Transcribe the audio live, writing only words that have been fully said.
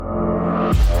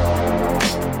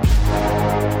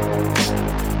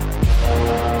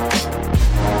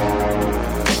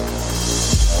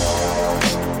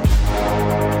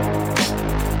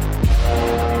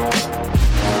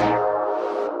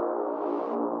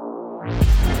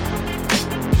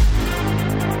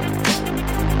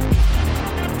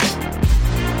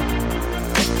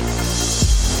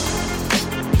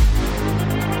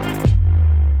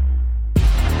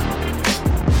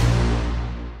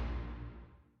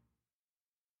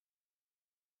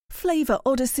Flavor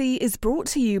Odyssey is brought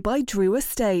to you by Drew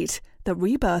Estate, the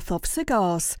rebirth of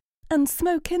cigars, and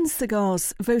Smoke Inn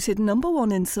Cigars, voted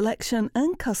 #1 in selection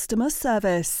and customer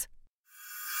service.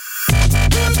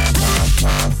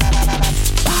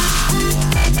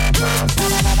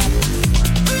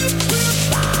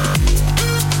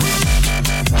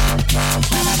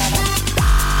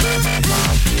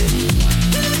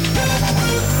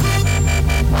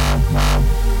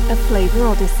 A Flavor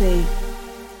Odyssey.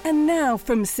 And now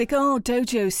from Cigar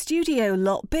Dojo Studio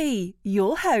Lot B,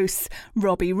 your hosts,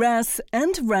 Robby Raz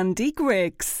and Randy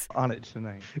Griggs. On it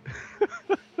tonight.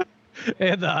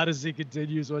 And the Odyssey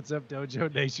continues. What's up,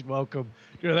 Dojo Nation? Welcome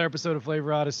to another episode of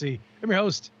Flavor Odyssey. I'm your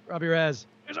host, Robby Raz.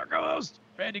 Here's our co-host,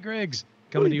 Randy Griggs.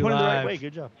 Coming to you live. The right way.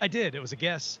 Good job. I did. It was a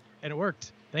guess, and it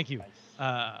worked. Thank you. Nice.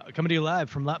 Coming to you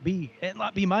live from Lot B and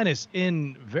Lot B minus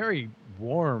in very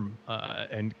warm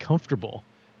and comfortable.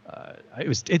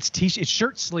 It's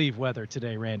shirt sleeve weather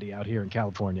today, Randy, out here in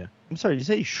California. I'm sorry, did you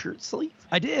say shirt sleeve?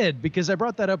 I did, because I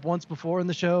brought that up once before in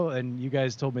the show, and you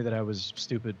guys told me that I was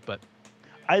stupid, but...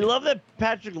 I love that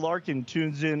Patrick Larkin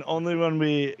tunes in only when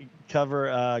we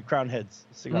cover Crowned Heads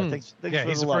Cigar. Thanks for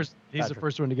the love, he's the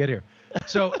first one to get here.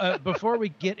 So before we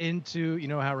get into,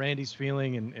 how Randy's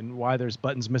feeling and why there's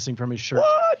buttons missing from his shirt,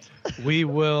 we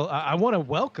will... I want to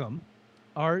welcome...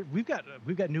 We've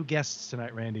got new guests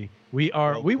tonight, Randy. We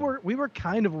were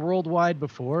kind of worldwide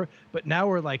before, but now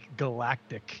we're like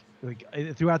galactic, like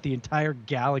throughout the entire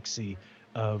galaxy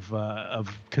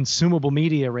of consumable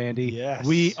media, Randy. Yes.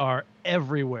 We are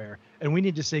everywhere, and we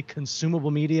need to say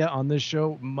consumable media on this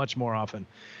show much more often.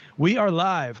 We are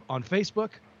live on Facebook.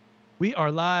 We are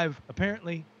live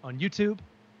apparently on YouTube,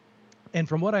 and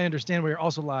from what I understand, we are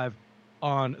also live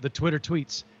on the Twitter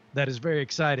tweets. That is very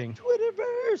exciting.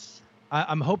 Twitterverse.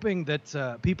 I'm hoping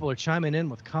that people are chiming in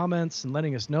with comments and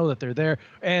letting us know that they're there.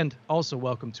 And also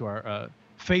welcome to our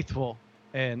faithful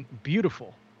and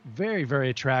beautiful, very, very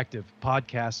attractive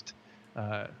podcast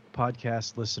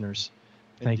listeners.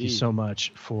 Thank you so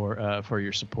much for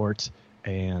your support,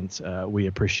 and we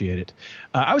appreciate it.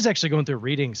 I was actually going through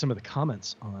reading some of the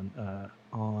comments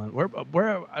on where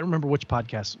I don't remember which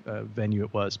podcast venue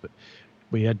it was, but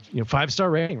we had 5-star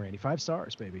rating, Randy, 5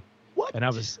 stars, baby. What? And I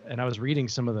was reading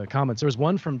some of the comments. There was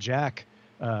one from Jack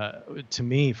to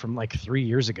me from like 3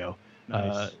 years ago,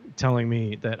 telling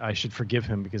me that I should forgive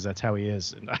him because that's how he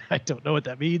is, and I don't know what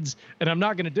that means, and I'm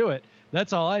not going to do it.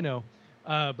 That's all I know.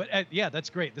 But yeah, that's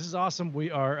great. This is awesome.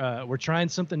 We're trying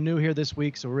something new here this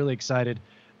week, so we're really excited.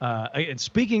 And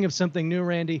speaking of something new,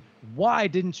 Randy, why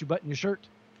didn't you button your shirt?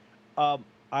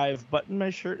 I've buttoned my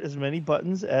shirt as many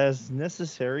buttons as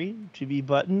necessary to be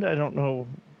buttoned. I don't know.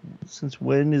 Since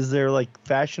when is there like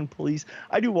fashion police?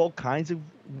 I do all kinds of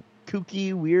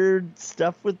kooky, weird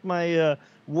stuff with my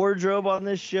wardrobe on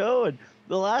this show. And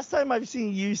the last time I've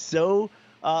seen you so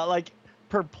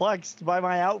perplexed by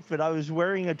my outfit, I was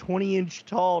wearing a 20-inch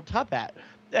tall top hat.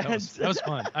 That was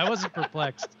fun. I wasn't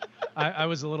perplexed. I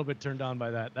was a little bit turned on by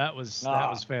that. That was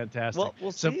fantastic. Well,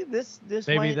 we'll see. This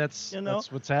maybe might, that's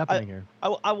what's happening here.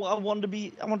 I wanted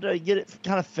to get it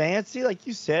kind of fancy, like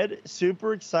you said.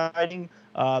 Super exciting.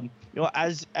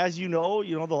 As you know,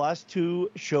 the last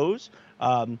 2 shows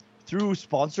through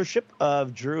sponsorship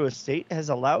of Drew Estate has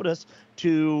allowed us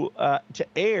to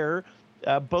air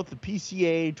both the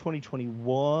PCA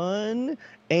 2021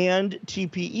 and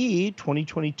TPE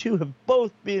 2022 have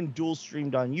both been dual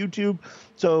streamed on YouTube.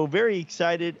 So very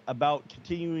excited about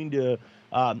continuing to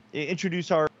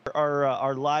introduce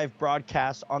our live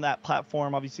broadcast on that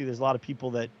platform. Obviously, there's a lot of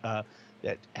people that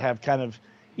have kind of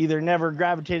either never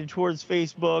gravitated towards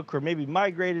Facebook or maybe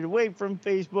migrated away from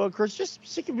Facebook or is just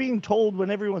sick of being told when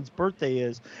everyone's birthday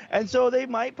is. And so they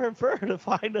might prefer to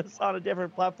find us on a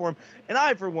different platform. And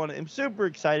I, for one, am super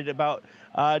excited about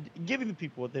giving the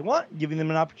people what they want, giving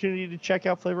them an opportunity to check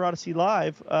out Flavor Odyssey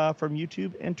live from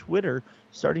YouTube and Twitter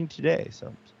starting today.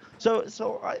 So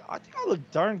I think I look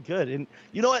darn good. And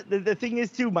you know what? The thing is,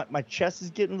 too, my chest is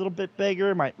getting a little bit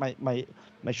bigger.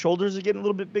 My shoulders are getting a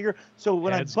little bit bigger. So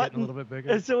when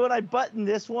I button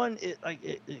this one,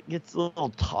 it gets a little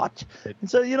taut. And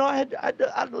so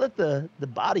I'd let the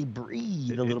body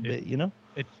breathe a little bit.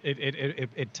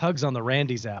 It tugs on the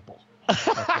Randy's apple.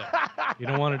 You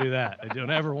don't want to do that. I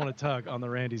don't ever want to tug on the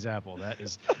Randy's apple.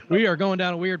 We are going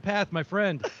down a weird path, my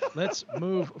friend. Let's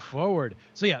move forward.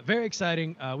 So yeah, very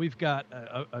exciting. We've got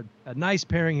a nice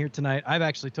pairing here tonight. I've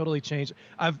actually totally changed.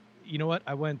 You know what?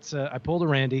 I pulled a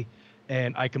Randy,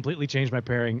 and I completely changed my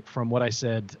pairing from what I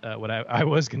said, what I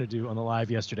was going to do on the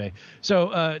live yesterday.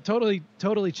 So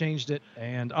totally changed it,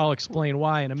 and I'll explain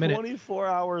why in a minute. 24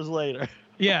 hours later.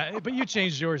 Yeah, but you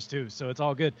changed yours too, so it's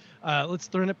all good. Let's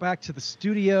turn it back to the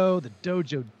studio, the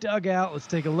dojo dugout. Let's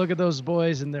take a look at those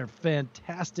boys and their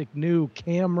fantastic new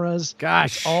cameras.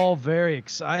 Gosh. It's all very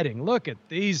exciting. Look at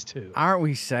these two. Aren't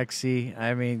we sexy?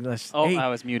 I mean, I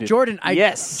was muted. Jordan,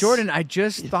 Yes. Jordan, I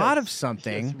just thought of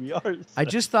something. Yes, we are. I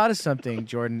just thought of something,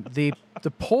 Jordan. The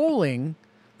polling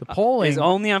is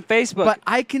only on Facebook. But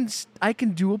I can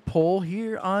do a poll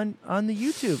here on the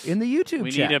YouTube, in the YouTube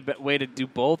we chat. need a way to do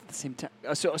both at the same time.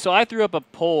 So I threw up a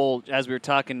poll as we were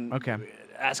talking,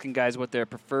 asking guys what their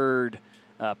preferred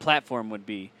platform would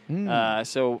be.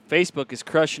 So Facebook is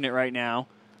crushing it right now.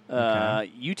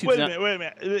 YouTube's Wait a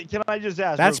minute. Can I just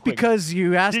ask? That's real quick? because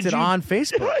you asked it on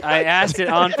Facebook. I asked it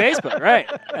on Facebook, right?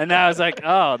 And I was like,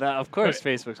 of course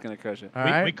Facebook's going to crush it.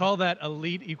 We call that a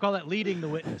lead. You call that leading the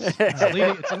witness.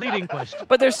 It's a leading question.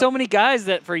 But there's so many guys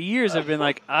that for years have been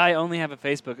like, I only have a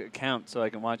Facebook account so I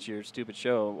can watch your stupid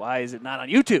show. Why is it not on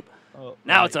YouTube?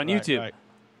 Now it's on YouTube. Right.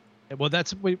 Well,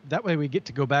 that way we get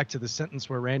to go back to the sentence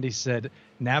where Randy said,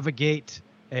 navigate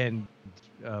and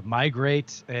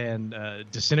migrate and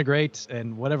disintegrate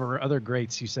and whatever other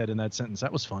greats you said in that sentence.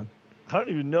 That was fun. I don't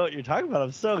even know what you're talking about.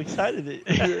 I'm so excited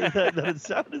that it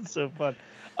sounded so fun.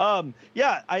 I'm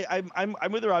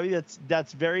with Robby.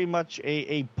 That's very much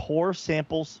a poor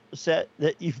sample set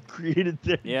that you've created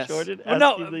there, yes. Jordan.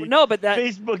 No, but that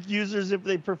Facebook users, if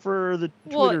they prefer the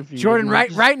Twitter feed. Jordan,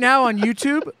 right now on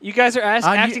YouTube, you guys are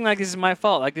acting like this is my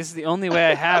fault. Like this is the only way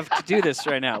I have to do this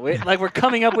right now. We're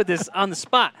coming up with this on the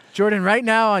spot. Jordan, right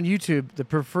now on YouTube, the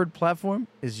preferred platform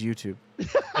is YouTube.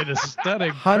 It is stunning.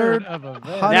 100 of a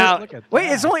now,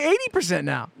 wait, it's only 80%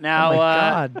 now. Now, oh my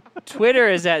God. Twitter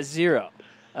is at 0.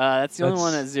 That's the only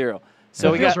one at 0.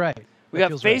 So we got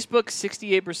Facebook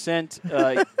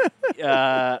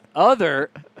 68%. Other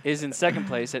is in second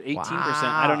place at 18%.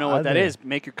 I don't know what that is.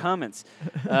 Make your comments.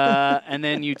 And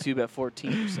then YouTube at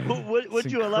 14%.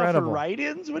 Would you allow for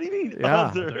write-ins? What do you mean? Yeah.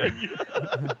 Other?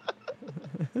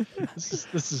 This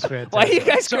is fantastic. Why are you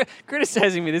guys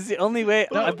criticizing me? This is the only way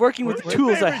I'm working with the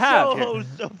tools I have.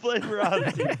 Co-host of Flavor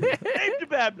Odyssey. Aim to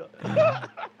Babno.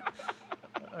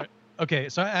 Okay,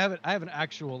 so I have an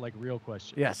actual real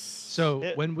question. Yes.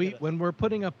 So when we're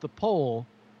putting up the poll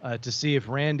to see if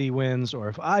Randy wins or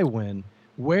if I win,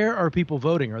 where are people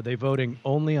voting? Are they voting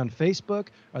only on Facebook?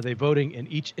 Are they voting in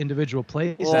each individual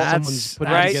place? That's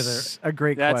a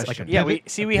great question.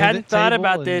 We hadn't thought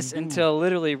about this until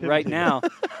literally right now.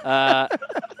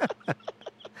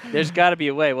 There's got to be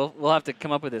a way. We'll have to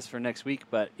come up with this for next week.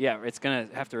 But yeah, it's gonna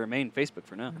have to remain Facebook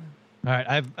for now. All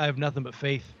right, I have nothing but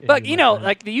faith. But the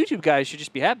YouTube guys should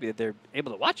just be happy that they're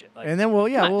able to watch it. And then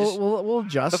we'll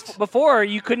adjust. Before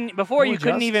you couldn't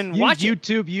even watch it.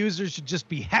 YouTube users should just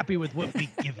be happy with what we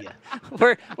give you.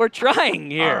 We're trying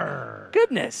here. Arr.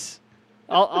 Goodness,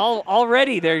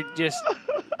 already they're just.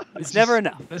 It's never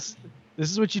enough. This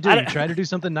is what you do. You try to do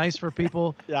something nice for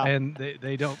people, and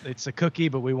they don't. It's a cookie,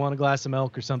 but we want a glass of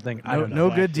milk or something. I don't know.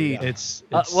 No good deed. It's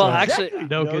actually,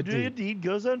 no good deed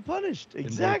goes unpunished.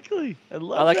 Exactly. I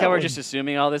like how we're just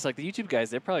assuming all this. Like the YouTube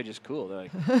guys, they're probably just cool. They're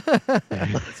like,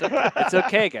 it's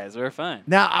okay, guys. We're fine.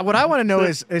 Now, what I want to know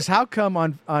is how come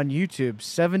on YouTube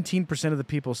 17% of the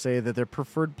people say that their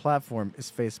preferred platform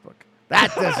is Facebook?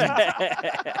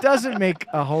 That doesn't make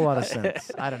a whole lot of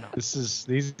sense. I don't know.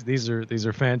 These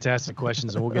are fantastic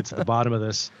questions, and we'll get to the bottom of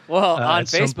this. Well, on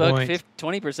Facebook,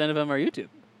 20% of them are YouTube.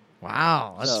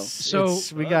 Wow. So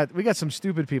we got some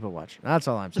stupid people watching. That's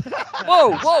all I'm saying. Whoa.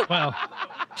 Well,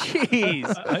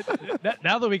 jeez.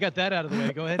 Now that we got that out of the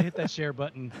way, go ahead and hit that share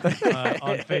button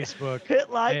on Facebook. Hit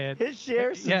like, hit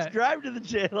share, subscribe to the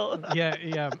channel.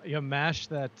 Mash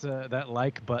that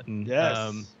like button.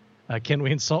 Yes. Can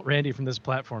we insult Randy from this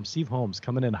platform? Steve Holmes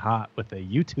coming in hot with a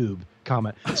YouTube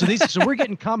comment. So we're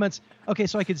getting comments. Okay,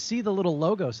 so I could see the little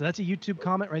logo. So that's a YouTube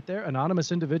comment right there.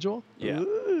 Anonymous individual. Yeah.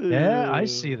 Ooh. Yeah, I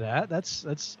see that.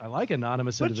 That's I like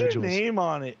anonymous individuals. Put your name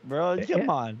on it, bro. Come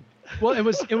on. Well, it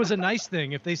was a nice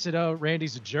thing. If they said, "Oh,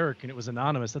 Randy's a jerk," and it was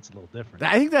anonymous, that's a little different.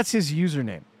 I think that's his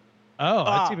username. Oh,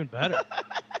 that's even better.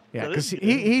 Yeah, because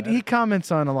he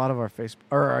comments on a lot of our Facebook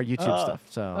or our YouTube stuff.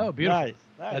 So beautiful. Nice.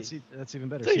 That's even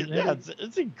better.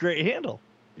 It's a great handle.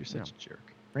 You're such a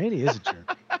jerk. Randy is a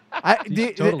jerk.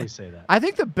 Totally say that. I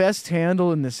think the best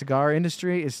handle in the cigar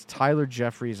industry is Tyler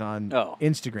Jeffries on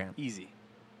Instagram. Easy.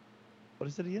 What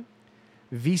is it again?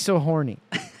 Viso horny.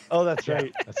 Oh, that's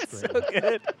right. That's great. So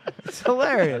good. It's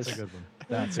hilarious. That's a good one.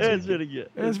 It's pretty good.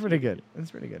 It's pretty good.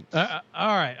 It's pretty good. All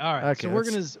right. Okay,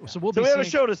 So we'll be. So we have a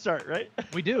show to start, right?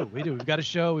 We do. We've got a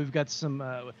show. We've got some.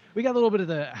 We got a little bit of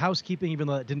the housekeeping, even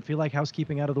though it didn't feel like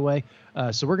housekeeping, out of the way.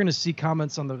 So we're going to see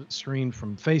comments on the screen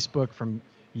from Facebook, from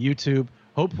YouTube.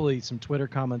 Hopefully, some Twitter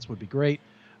comments would be great.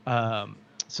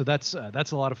 So that's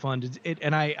a lot of fun.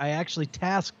 And I actually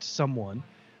tasked someone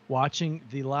watching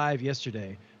the live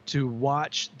yesterday to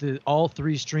watch all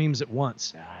 3 streams at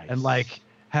once. Nice. And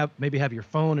have your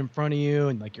phone in front of you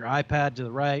and like your iPad to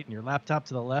the right and your laptop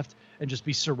to the left, and just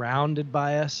be surrounded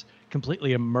by us,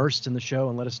 completely immersed in the show,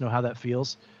 and let us know how that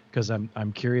feels, because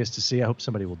I'm curious to see. I hope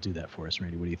somebody will do that for us.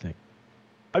 Randy, what do you think?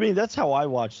 I mean, that's how I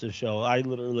watch the show. I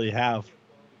literally have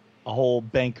a whole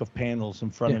bank of panels in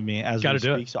front of me as we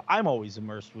speak, so I'm always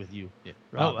immersed with you. Yeah.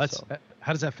 Rob,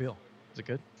 How does that feel? Is it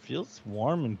good? Feels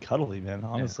warm and cuddly, man.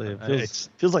 Honestly, Yeah. it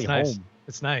feels like nice. home.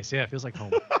 It's nice. Yeah, it feels like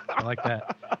home. I like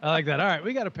that. All right,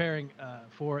 we got a pairing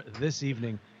for this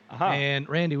evening. And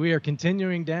Randy, we are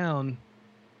continuing down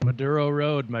Maduro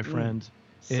Road, my friend.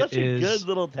 Such a good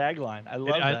little tagline. I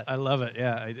love that. I love it.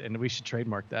 Yeah, and we should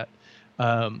trademark that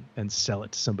and sell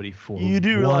it to somebody for you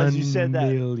do realize you said that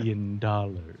 $1 million.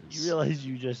 You realize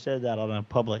you just said that on a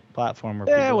public platform?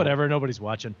 Yeah, whatever. Nobody's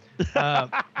watching.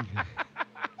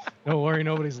 Don't worry,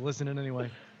 nobody's listening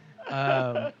anyway.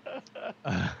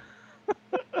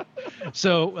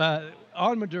 So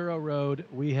on Maduro Road,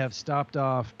 we have stopped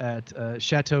off at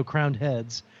Chateau Crowned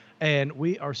Heads, and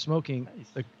we are smoking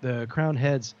the Crowned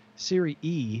Heads Serie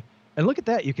E. And look at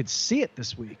that. You could see it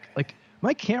this week. Like,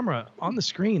 my camera on the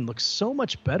screen looks so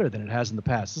much better than it has in the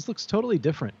past. This looks totally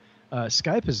different.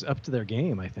 Skype is up to their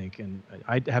game, I think, and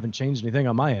I haven't changed anything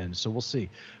on my end, so we'll see.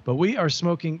 But we are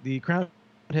smoking the Crowned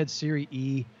Heads Serie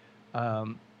E,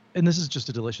 and this is just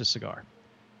a delicious cigar.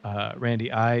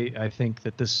 Randy, I think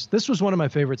that this was one of my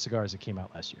favorite cigars that came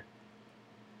out last year.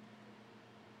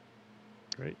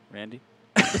 Great. Randy?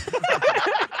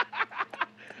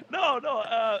 No.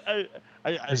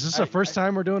 Is this the first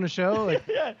time we're doing a show? Like,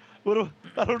 yeah. I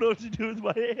don't know what to do with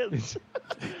my hands.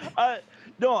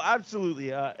 No,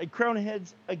 absolutely. Crowned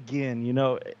Heads, again,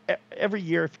 every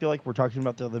year I feel like we're talking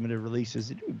about the limited releases.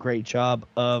 They do a great job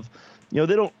of, they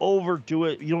don't overdo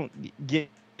it. You don't get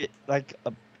like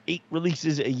 8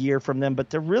 releases a year from them, but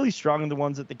they're really strong in the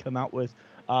ones that they come out with.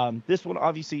 This one,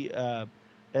 obviously,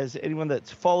 as anyone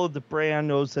that's followed the brand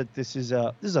knows, that this is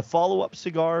a follow-up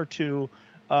cigar to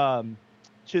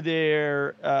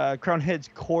their Crowned Heads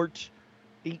Court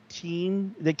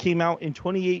 18 that came out in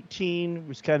 2018. It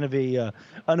was kind of an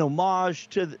homage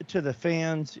to the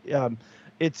fans.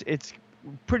 It's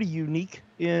pretty unique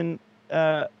in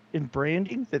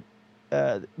branding, that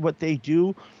what they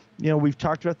do. We've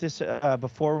talked about this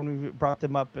before when we brought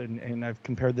them up, and I've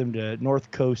compared them to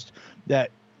North Coast, that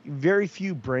very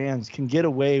few brands can get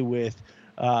away with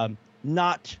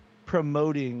not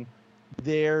promoting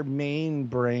their main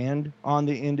brand on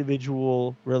the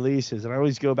individual releases. And I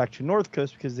always go back to North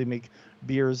Coast because they make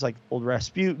beers like Old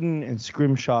Rasputin and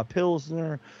Scrimshaw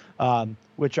Pilsner,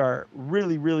 which are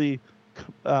really, really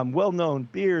well-known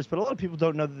beers, but a lot of people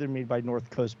don't know that they're made by North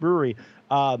Coast Brewery.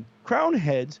 Crowned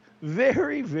Heads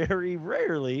very, very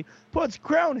rarely puts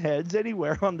Crowned Heads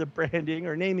anywhere on the branding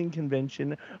or naming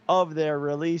convention of their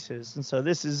releases. And so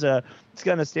this is it's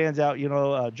kind of stands out,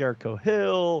 Jericho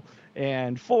Hill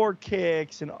and Four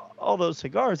Kicks and all those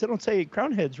cigars. They don't say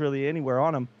Crowned Heads really anywhere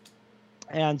on them.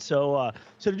 And so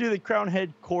to do the Crowned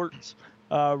Head Court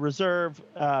Reserve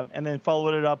and then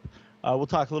follow it up, we'll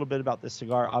talk a little bit about this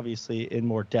cigar, obviously, in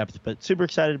more depth, but super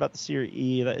excited about the Serie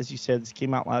E. As you said, this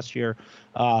came out last year,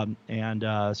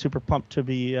 and super pumped to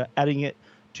be adding it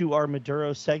to our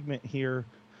Maduro segment here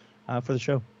for the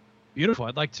show. Beautiful.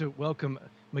 I'd like to welcome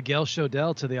Miguel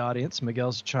Shodell to the audience.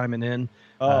 Miguel's chiming in.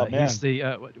 Oh, man. He's the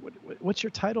what's your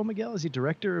title, Miguel? Is he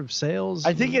director of sales?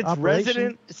 I think it's operation?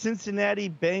 resident Cincinnati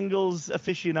Bengals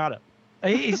aficionado.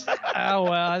 He's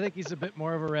I think he's a bit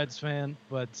more of a Reds fan,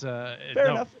 but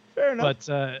Fair enough. But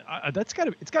it's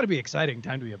got to be exciting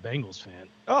time to be a Bengals fan.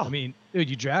 Oh, I mean, dude,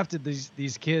 you drafted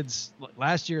these kids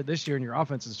last year, this year, and your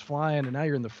offense is flying, and now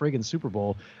you're in the friggin' Super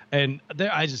Bowl. And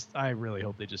I really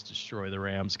hope they just destroy the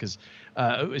Rams, because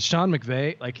Sean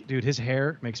McVay, like, dude, his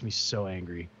hair makes me so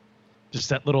angry. Just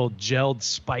that little gelled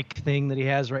spike thing that he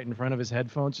has right in front of his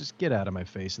headphones. Just get out of my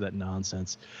face with that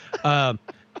nonsense.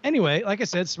 Anyway, like I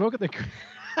said, smoke at the.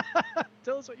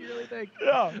 Tell us what you really think.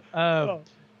 Yeah.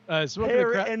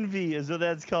 Hair envy is what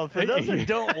that's called. For those who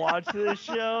don't watch this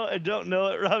show and don't know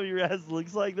what Robby Raz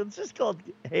looks like, that's just called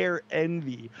hair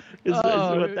envy. Is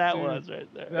what that was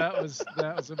right there. That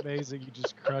was amazing. You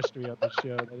just crushed me on the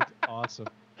show. That is awesome.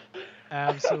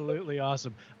 Absolutely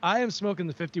awesome. I am smoking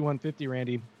the 5150,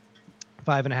 Randy,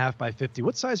 5.5 by 50.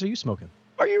 What size are you smoking?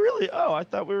 Are you really? Oh, I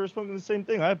thought we were smoking the same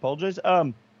thing. I apologize.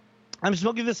 I'm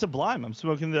smoking the Sublime. I'm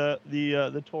smoking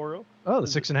the Toro. Oh, the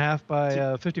 6.5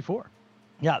 by 54.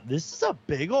 Yeah, this is a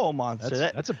big old monster.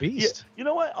 That's a beast. You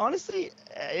know what? Honestly,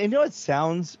 I know it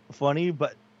sounds funny,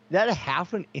 but that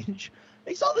 1/2 inch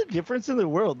makes all the difference in the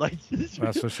world. Like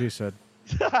that's what she said.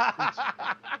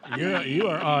 You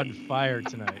are on fire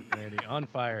tonight, Randy. On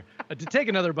fire. To take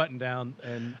another button down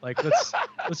and let's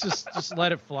just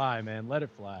let it fly, man. Let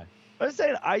it fly. I was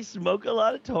saying I smoke a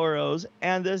lot of Toros,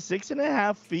 and the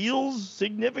 6.5 feels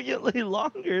significantly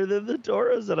longer than the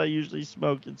Toros that I usually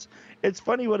smoke. It's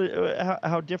funny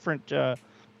how different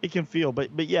it can feel, but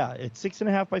yeah, it's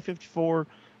 6.5 by 54.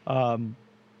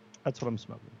 That's what I'm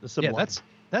smoking. The Sublime. Yeah,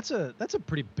 that's a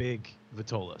pretty big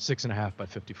Vitola, 6.5 by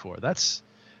 54. That's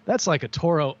like a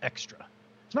Toro Extra.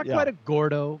 It's not quite a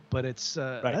Gordo, but it's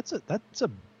right.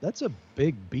 That's a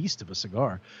big beast of a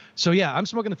cigar. So yeah, I'm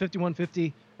smoking the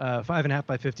 5150, 5.5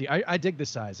 by 50. I dig this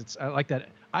size. I like that.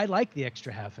 I like the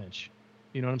extra 1/2 inch.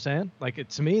 You know what I'm saying? Like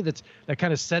to me, that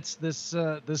kind of sets this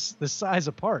size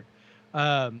apart. So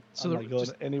I'm not going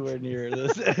anywhere near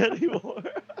this anymore.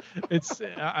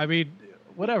 I mean,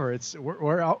 whatever.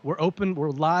 We're open.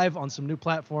 We're live on some new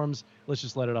platforms. Let's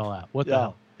just let it all out. What the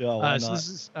hell? Yeah, so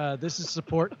this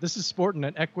is sporting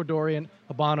an Ecuadorian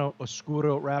Habano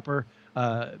Oscuro wrapper,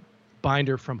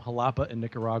 binder from Jalapa in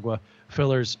Nicaragua,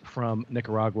 fillers from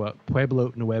Nicaragua,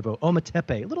 Pueblo Nuevo,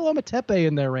 Ometepe. A little Ometepe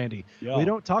in there, Randy. Yeah. We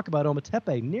don't talk about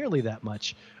Ometepe nearly that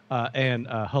much, and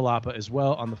Jalapa as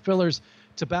well on the fillers.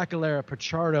 Tabacalera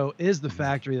Pichardo is the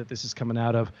factory that this is coming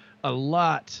out of. A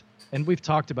lot. And we've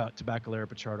talked about Tabacalera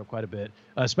Pichardo quite a bit,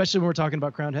 especially when we're talking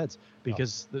about Crowned Heads,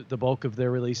 because the bulk of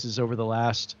their releases over the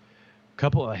last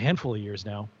handful of years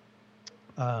now,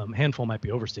 handful might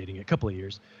be overstating it, a couple of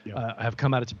years, have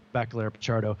come out of Tabacalera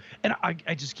Pichardo. And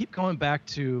I just keep going back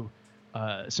to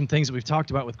some things that we've talked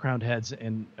about with Crowned Heads.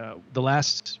 And the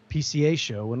last PCA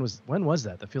show, when was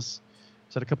that? Was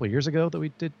that a couple of years ago that we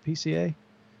did PCA?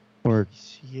 Or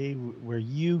PCA where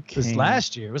you came? It was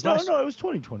last year. It was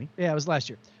 2020. Yeah, it was last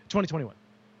year. 2021.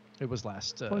 It was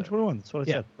last. 2021. That's what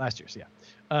I said. Last year's.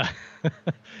 Yeah.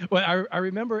 Well, I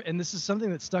remember, and this is something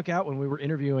that stuck out when we were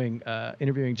interviewing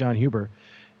John Huber,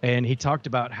 and he talked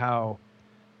about how,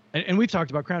 and we've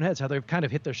talked about Crowned Heads, how they've kind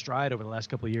of hit their stride over the last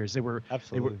couple of years. They were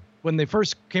when they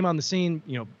first came on the scene,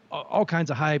 all kinds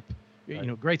of hype,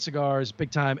 right. Great cigars,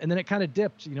 big time, and then it kind of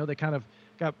dipped. They kind of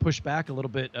got pushed back a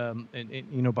little bit,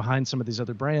 and behind some of these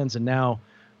other brands, and now.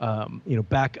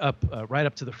 Back up, right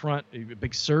up to the front, a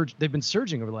big surge. They've been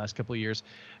surging over the last couple of years,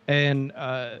 and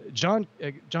John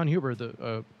Huber,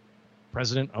 the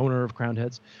president, owner of Crowned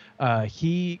Heads,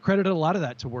 he credited a lot of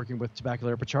that to working with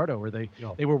Tabacalera Pichardo, where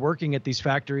they were working at these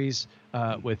factories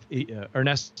with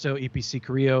Ernesto EPC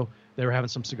Carrillo. They were having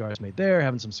some cigars made there,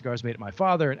 having some cigars made at my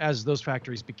father, and as those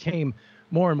factories became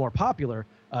more and more popular,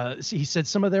 he said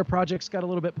some of their projects got a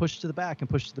little bit pushed to the back,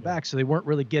 so they weren't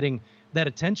really getting that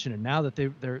attention. And now that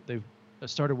they've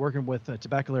started working with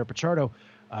Tabacalera Pichardo,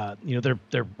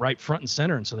 they're right front and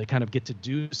center, and so they kind of get to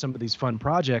do some of these fun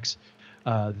projects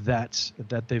that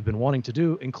they've been wanting to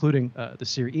do, including the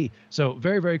Serie E. So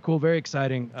very, very cool, very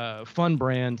exciting, fun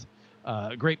brand,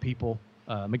 great people.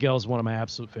 Miguel's one of my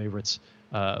absolute favorites.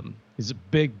 He's a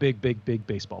big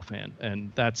baseball fan,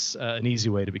 and that's an easy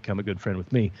way to become a good friend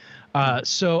with me.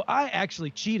 So I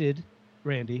actually cheated,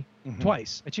 Randy,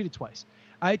 twice. I cheated twice.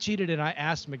 I cheated, and I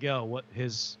asked Miguel what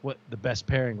the best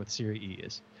pairing with Serie E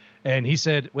is, and he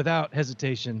said without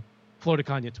hesitation, Flor de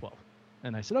Caña 12.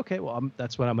 And I said, okay, well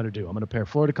that's what I'm going to do. I'm going to pair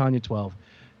Flor de Caña 12,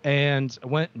 and I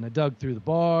went and I dug through the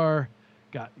bar.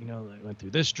 I went through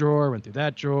this drawer, went through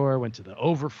that drawer, went to the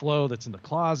overflow that's in the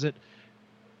closet.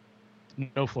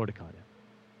 No Flor de Caña.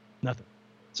 Nothing.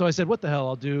 So I said, what the hell?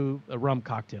 I'll do a rum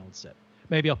cocktail instead.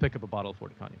 Maybe I'll pick up a bottle of Flor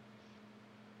de Caña.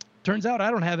 Turns out I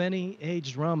don't have any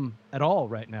aged rum at all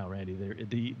right now, Randy.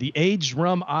 The aged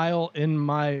rum aisle in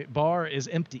my bar is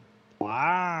empty.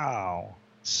 Wow.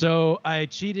 So I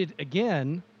cheated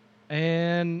again,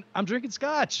 and I'm drinking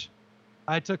scotch.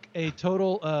 I took a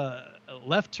total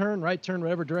left turn, right turn,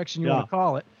 whatever direction you want to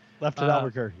call it. Left at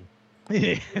Albuquerque.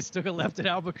 Yes, took a left at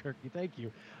Albuquerque. Thank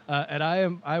you. And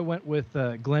I went with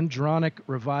Glendronach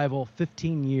Revival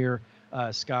 15-year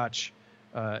Scotch,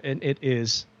 and it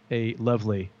is a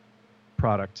lovely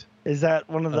product. Is that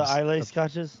one of the Islay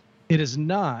scotches? It is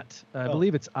not. I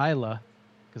believe it's Isla,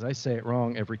 because I say it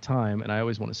wrong every time, and I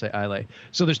always want to say Islay.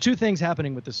 So there's two things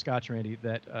happening with this Scotch, Randy,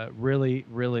 that really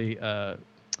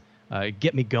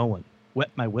get me going. Wet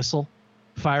my whistle,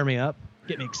 fire me up,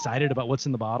 get me excited about what's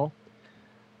in the bottle.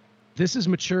 This is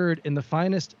matured in the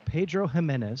finest Pedro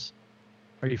Jimenez.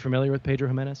 Are you familiar with Pedro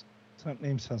Jimenez? That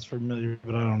name sounds familiar,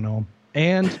 but I don't know him.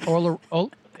 And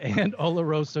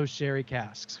Oloroso sherry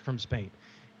casks from Spain.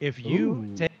 If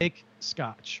you take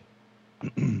Scotch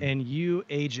and you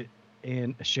age it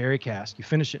in a sherry cask, you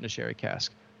finish it in a sherry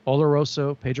cask.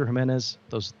 Oloroso, Pedro Jimenez,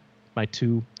 those are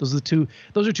two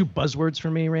buzzwords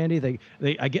for me, Randy.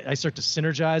 I start to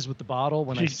synergize with the bottle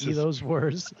when I see those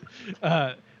words.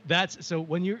 That's so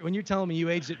when you're telling me you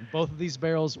aged it in both of these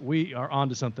barrels, we are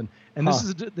onto something. And this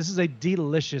is a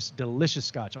delicious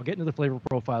Scotch. I'll get into the flavor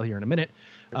profile here in a minute.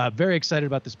 Very excited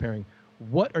about this pairing.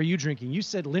 What are you drinking? You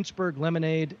said Lynchburg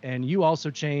lemonade, and you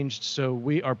also changed. So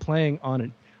we are playing on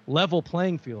a level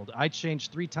playing field. I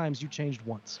changed 3 times. You changed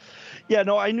once. Yeah,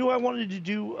 no, I knew I wanted to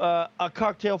do a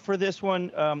cocktail for this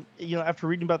one. After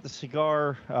reading about the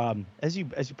cigar, as you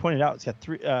pointed out, it's got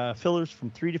 3 fillers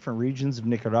from 3 different regions of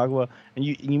Nicaragua, and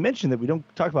you mentioned that we don't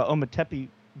talk about Ometepe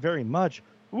very much.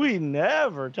 We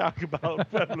never talk about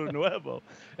Pueblo Nuevo.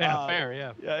 Fair,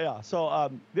 yeah. Yeah.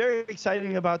 So very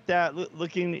exciting about that.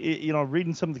 Looking,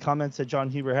 reading some of the comments that John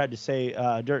Huber had to say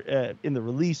in the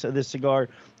release of this cigar,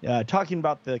 talking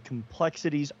about the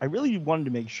complexities. I really wanted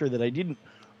to make sure that I didn't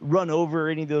run over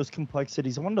any of those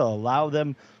complexities. I wanted to allow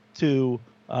them to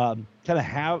kind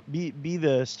of be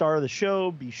the star of the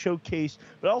show, be showcased,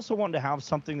 but I also wanted to have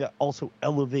something that also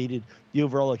elevated the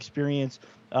overall experience.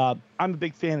 I'm a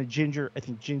big fan of ginger. I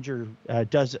think ginger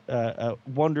does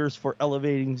wonders for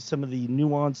elevating some of the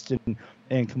nuanced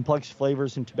and complex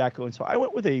flavors in tobacco. And so I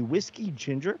went with a whiskey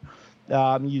ginger.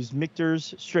 Used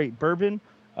Michter's straight bourbon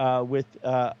with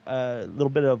a little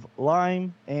bit of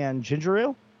lime and ginger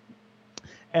ale.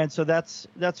 And so that's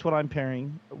what I'm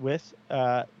pairing with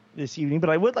this evening. But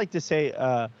I would like to say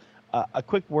a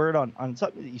quick word on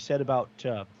something that you said about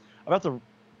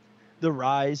the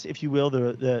rise, if you will,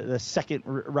 the second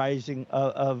rising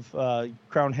of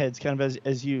Crowned Heads, kind of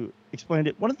as you explained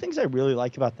it. One of the things I really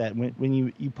like about that, when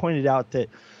you pointed out that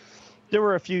there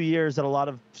were a few years that a lot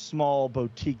of small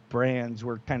boutique brands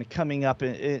were kind of coming up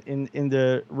in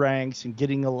the ranks and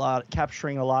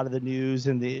capturing a lot of the news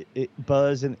and the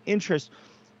buzz and interest.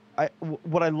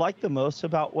 What I like the most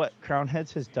about what Crowned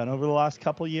Heads has done over the last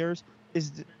couple of years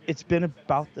is it's been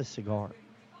about the cigar.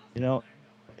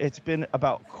 It's been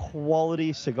about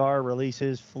quality cigar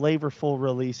releases, flavorful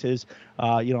releases.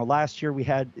 Last year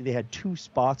they had 2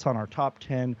 spots on our top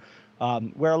 10,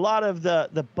 where a lot of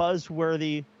the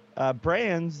buzzworthy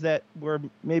brands that were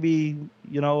maybe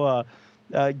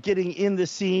getting in the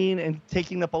scene and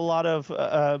taking up a lot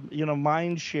of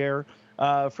mind share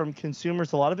from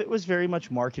consumers. A lot of it was very much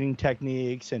marketing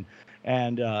techniques and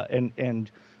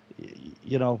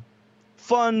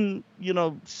fun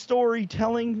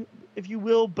storytelling, if you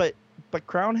will, but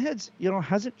Crowned Heads,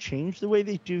 hasn't changed the way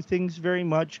they do things very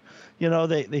much.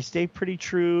 They stay pretty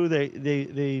true.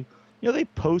 They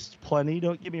post plenty,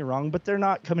 don't get me wrong, but they're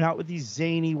not coming out with these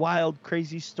zany, wild,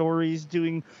 crazy stories,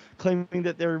 claiming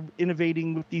that they're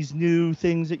innovating with these new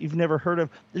things that you've never heard of.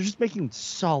 They're just making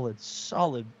solid,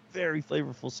 very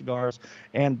flavorful cigars,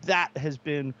 and that has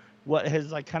been what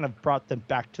has kind of brought them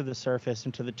back to the surface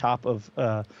and to the top of,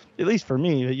 at least for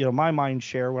me, my mind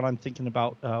share when I'm thinking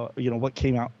about, what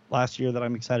came out last year that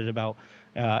I'm excited about.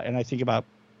 And I think about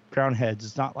Crowned Heads.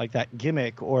 It's not like that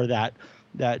gimmick or that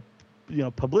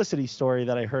publicity story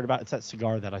that I heard about. It's that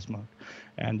cigar that I smoked.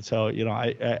 And so,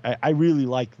 I really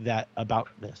like that about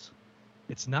this.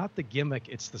 It's not the gimmick.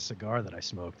 It's the cigar that I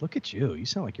smoked. Look at you. You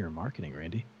sound like you're in marketing,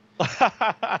 Randy.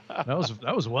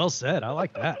 That was well said. I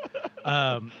like that.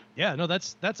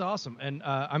 That's awesome. And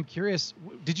I'm curious,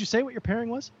 did you say what your pairing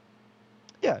was?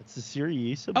 Yeah, it's the Serie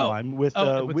E Sublime with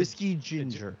whiskey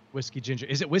ginger. Whiskey ginger.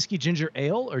 Is it whiskey ginger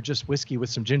ale or just whiskey with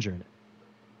some ginger in it?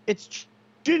 It's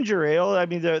ginger ale. I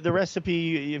mean, the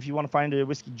recipe, if you want to find a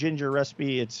whiskey ginger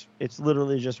recipe, it's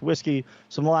literally just whiskey,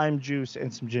 some lime juice,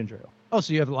 and some ginger ale. Oh,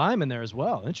 so you have lime in there as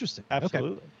well. Interesting.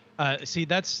 Absolutely. Okay. See,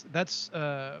 that's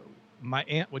my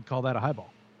aunt would call that a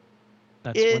highball.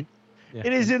 It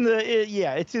is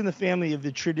it's in the family of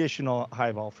the traditional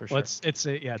highball for sure. Well, it's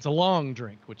a long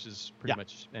drink, which is pretty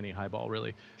much any highball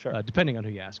really, sure. Depending on who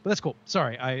you ask. But that's cool.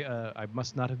 Sorry, I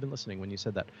must not have been listening when you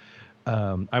said that.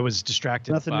 I was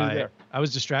distracted. Nothing new there. I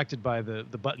was distracted by the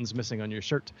buttons missing on your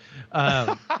shirt.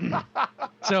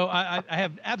 So I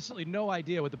have absolutely no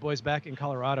idea what the boys back in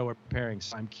Colorado are preparing.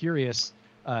 So I'm curious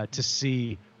to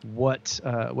see what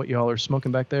y'all are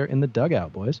smoking back there in the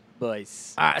dugout, boys.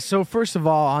 Boys. So first of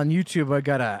all, on YouTube, we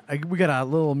got a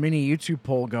little mini YouTube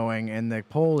poll going, and the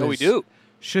poll is: we do.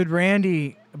 Should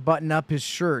Randy button up his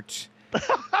shirt?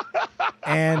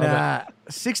 And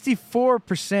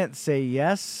 64% say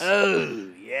yes. Oh,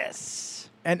 yes.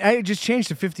 And I just changed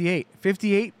to 58.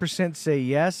 58% say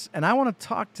yes, and I want to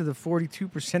talk to the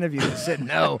 42% of you that said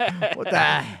no. What the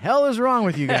hell is wrong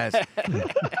with you guys?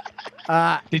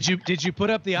 Did you put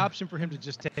up the option for him to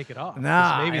just take it off? 'Cause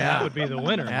Nah, maybe that would be the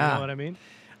winner. Yeah. You know what I mean?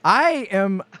 I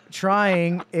am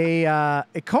trying a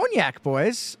cognac,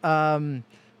 boys.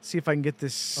 See if I can get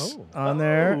this on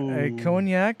there. A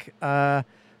cognac.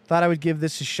 Thought I would give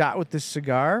this a shot with this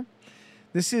cigar.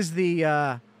 This is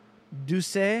the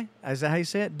Douce. Is that how you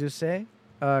say it? Douce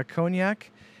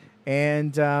cognac.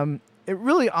 And it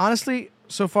really, honestly,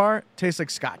 so far tastes like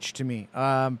scotch to me.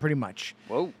 Pretty much.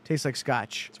 Whoa. Tastes like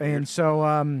scotch. And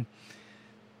so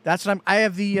that's what I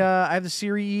have the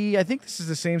Serie E. I think this is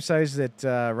the same size that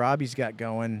Robby's got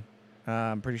going.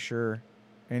 I'm pretty sure.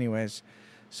 Anyways.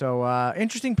 So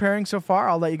interesting pairing so far.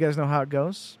 I'll let you guys know how it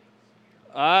goes.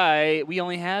 We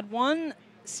only had one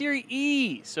Serie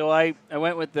E, so I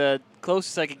went with the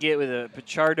closest I could get with a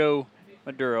Pichardo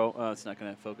Maduro. It's not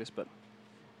going to focus, but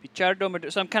Pichardo Maduro.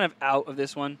 So I'm kind of out of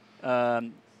this one.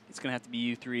 It's going to have to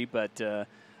be U3, but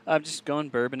I'm just going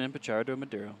bourbon and Pichardo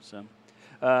Maduro. So,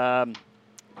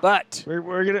 but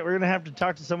we're gonna have to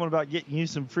talk to someone about getting you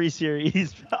some free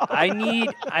Series. I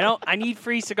need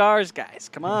free cigars, guys.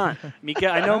 Come on,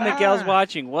 Miguel. I know Miguel's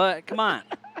watching. What? Come on.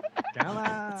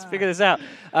 Let's figure this out.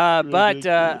 But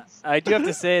I do have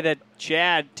to say that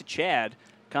Chad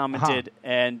commented,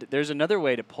 and there's another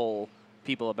way to poll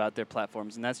people about their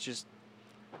platforms, and that's just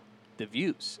the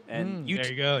views. And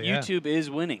there you go, yeah. YouTube is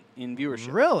winning in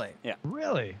viewership. Really? Yeah.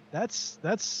 Really?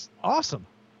 That's awesome.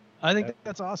 I think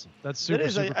that's awesome. That's super,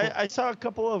 super cool. I saw a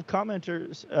couple of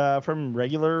commenters from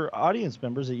regular audience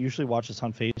members that usually watch us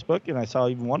on Facebook, and I saw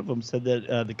even one of them said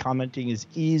that the commenting is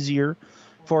easier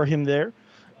for him there.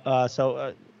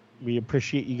 So we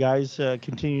appreciate you guys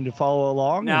continuing to follow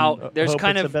along. Now, and, there's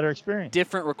kind of a better experience.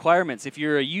 Different requirements. If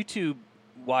you're a YouTube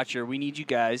watcher, we need you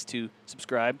guys to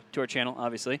subscribe to our channel,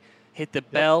 obviously. Hit the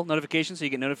bell notification so you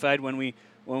get notified when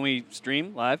we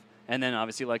stream live, and then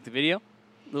obviously like the video.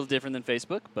 A little different than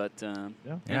Facebook, but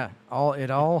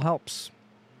it all helps.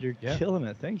 You're killing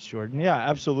it. Thanks, Jordan. Yeah,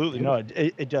 absolutely. No,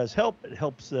 it does help. It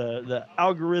helps the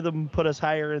algorithm put us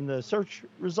higher in the search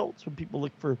results when people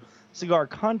look for cigar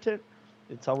content.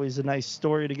 It's always a nice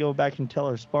story to go back and tell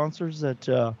our sponsors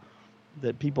that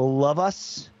people love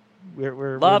us.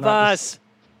 We're love us.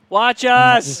 Watch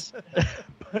us. A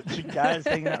bunch of guys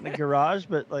hanging out in a garage,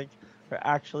 but like we're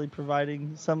actually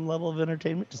providing some level of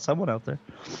entertainment to someone out there.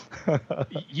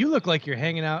 You look like you're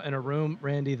hanging out in a room,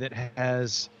 Randy, that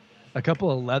has a couple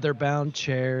of leather-bound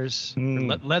chairs,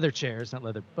 leather chairs, not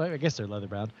leather, but I guess they're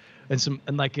leather-bound,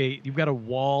 you've got a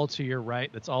wall to your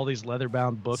right that's all these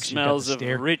leather-bound books. Smells of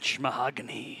rich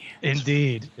mahogany.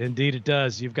 Indeed it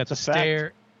does. You've got the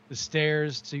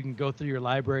stairs, so you can go through your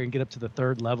library and get up to the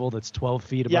third level. That's 12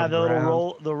 feet above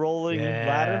ground. The rolling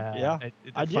ladder. Yeah,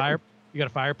 you got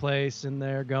a fireplace in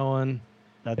there going.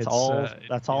 That's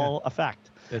all a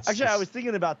fact. Actually, I was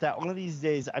thinking about that. One of these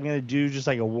days, I'm going to do just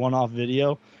like a one-off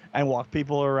video and walk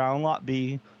people around Lot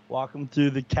B, walk them through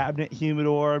the cabinet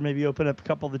humidor, maybe open up a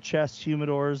couple of the chest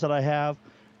humidors that I have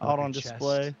out on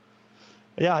display.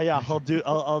 Yeah.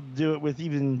 I'll do it with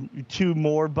even 2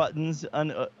 more buttons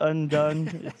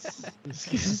undone.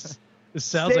 This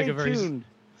sounds like a very...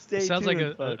 Sounds like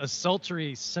a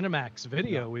sultry Cinemax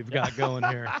video we've got going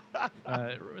here.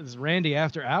 This is Randy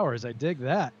After Hours. I dig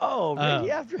that. Oh,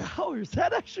 Randy After Hours.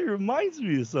 That actually reminds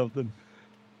me of something.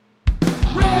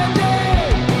 Randy!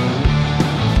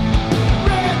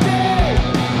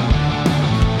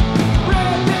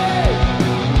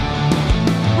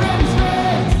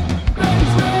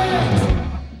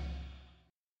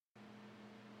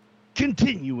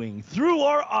 Continuing through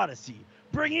our Odyssey,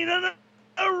 bringing an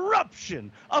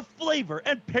eruption of flavor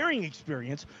and pairing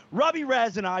experience, Robby,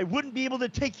 Raz, and I wouldn't be able to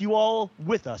take you all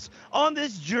with us on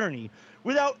this journey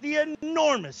without the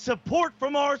enormous support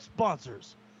from our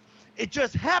sponsors. It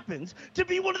just happens to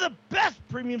be one of the best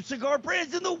premium cigar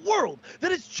brands in the world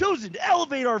that has chosen to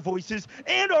elevate our voices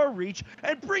and our reach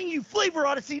and bring you Flavor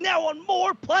Odyssey now on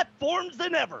more platforms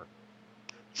than ever.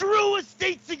 Drew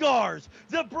Estate Cigars,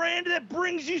 the brand that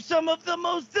brings you some of the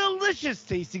most delicious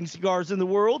tasting cigars in the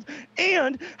world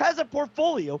and has a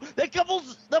portfolio that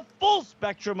covers the full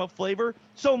spectrum of flavor,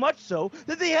 so much so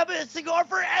that they have a cigar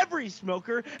for every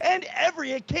smoker and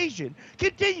every occasion,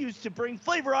 continues to bring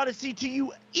Flavor Odyssey to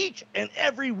you each and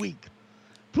every week.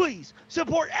 please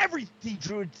support everything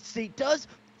Drew Estate does,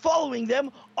 following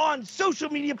them on social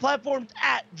media platforms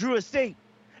at Drew Estate,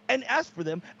 and ask for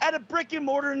them at a brick and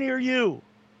mortar near you.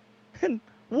 And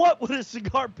what would a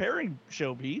cigar pairing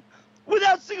show be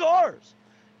without cigars?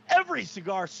 Every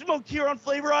cigar smoked here on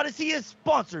Flavor Odyssey is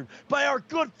sponsored by our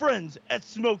good friends at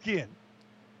Smoke Inn.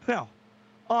 Now,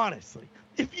 honestly,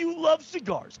 if you love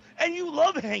cigars and you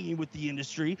love hanging with the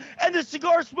industry and the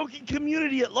cigar smoking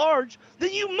community at large,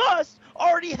 then you must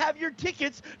already have your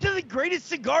tickets to the greatest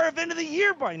cigar event of the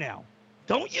year by now.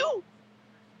 Don't you?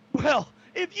 Well,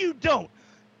 if you don't,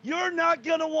 you're not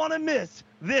going to want to miss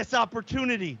this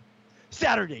opportunity.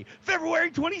 Saturday,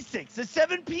 February 26th at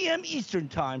 7 p.m. Eastern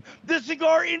Time, the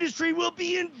cigar industry will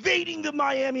be invading the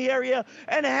Miami area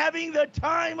and having the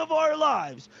time of our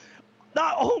lives.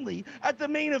 Not only at the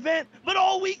main event, but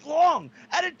all week long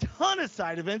at a ton of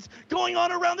side events going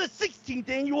on around the 16th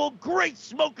annual Great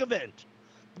Smoke event.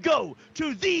 Go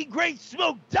to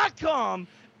thegreatsmoke.com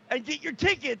and get your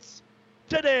tickets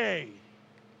today.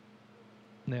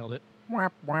 Nailed it.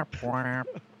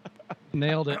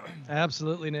 Nailed it.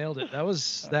 Absolutely nailed it. That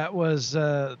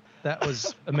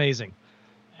was amazing.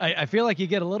 I feel like you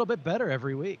get a little bit better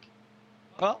every week.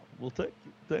 Well, thank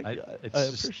you. I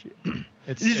appreciate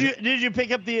it. Did you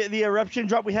pick up the Eruption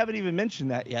drop? We haven't even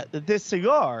mentioned that yet. That this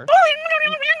cigar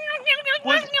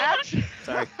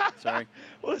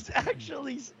was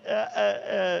actually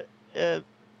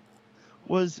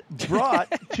was brought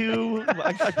to.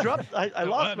 I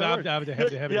lost my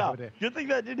word. Good thing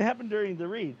that didn't happen during the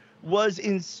read. Was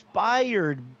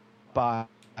inspired by.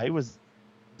 Was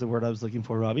the word I was looking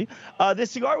for, Robby? This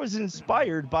cigar was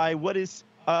inspired by what is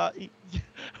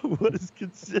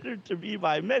considered to be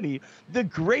by many the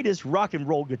greatest rock and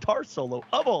roll guitar solo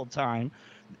of all time,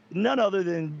 none other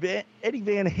than Eddie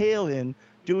Van Halen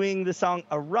doing the song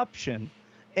Eruption.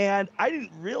 And I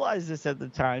didn't realize this at the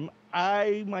time.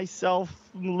 I myself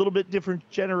am a little bit different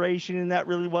generation, and that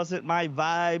really wasn't my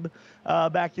vibe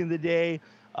back in the day.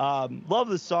 Love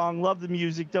the song, love the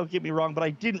music, don't get me wrong, but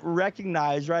I didn't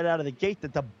recognize right out of the gate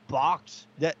that the box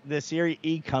that the Serie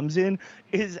E comes in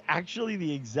is actually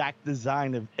the exact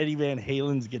design of Eddie Van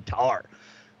Halen's guitar,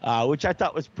 which I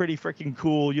thought was pretty freaking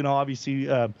cool. You know, obviously,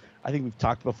 I think we've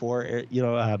talked before,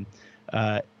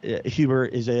 Huber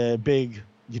is a big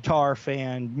guitar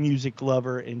fan, music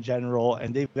lover in general,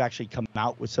 and they've actually come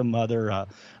out with some other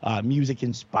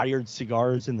music-inspired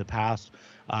cigars in the past.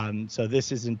 So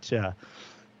this isn't...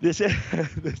 This is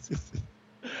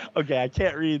okay. I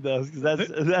can't read those because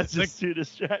that's just too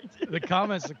distracting. The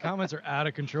comments are out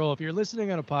of control. If you're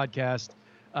listening on a podcast,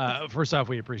 first off,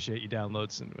 we appreciate you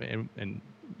downloads and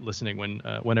listening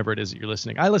whenever it is that you're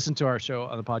listening. I listen to our show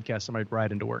on the podcast on my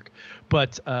ride into work,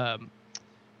 but the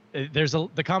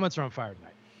comments are on fire tonight.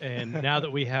 And now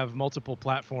that we have multiple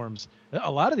platforms,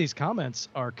 a lot of these comments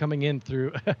are coming in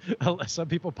through some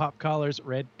people pop collars,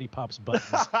 Randy pops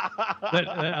buttons.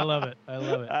 I love it.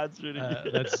 That's really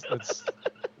good. That's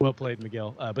well played,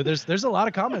 Miguel. But there's a lot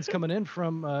of comments coming in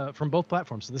from both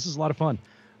platforms, so this is a lot of fun.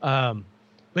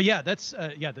 But yeah, that's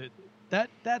that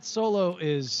solo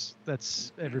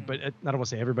that's everybody. I don't want to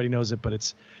say everybody knows it, but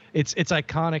it's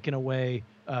iconic in a way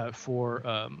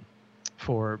for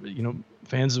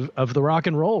fans of the rock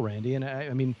and roll, Randy. And I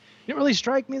mean, you didn't really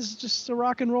strike me as just a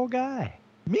rock and roll guy.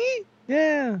 Me?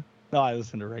 Yeah. No, I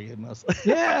listen to reggae mostly.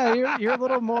 Yeah, you're a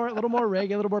little more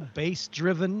reggae, a little more bass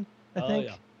driven, I think.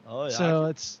 Oh yeah. So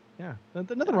it's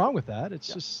nothing wrong with that. It's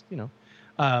just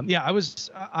I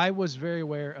was very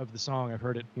aware of the song. I've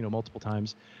heard it multiple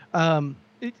times.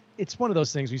 It's one of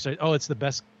those things where you say, oh, it's the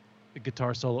best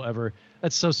guitar solo ever.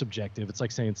 That's so subjective. It's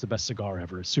like saying it's the best cigar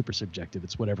ever. It's super subjective.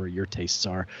 It's whatever your tastes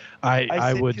are.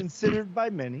 I would considered by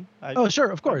many.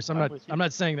 Sure, of course. I'm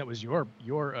not saying that was your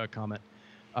comment.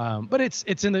 But it's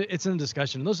in the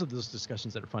discussion. And those are those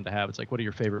discussions that are fun to have. It's like, what are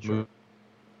your favorite movies?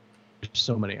 There's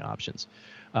so many options.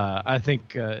 I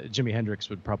think Jimi Hendrix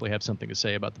would probably have something to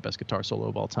say about the best guitar solo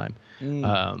of all time. And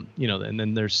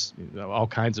then there's all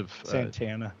kinds of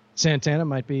Santana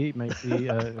might be.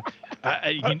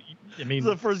 I mean,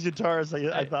 the first guitarist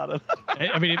I thought of.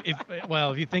 I mean,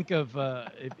 if you think of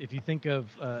a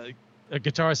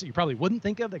guitarist that you probably wouldn't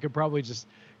think of, that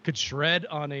could shred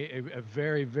on a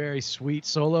very, very sweet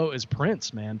solo, is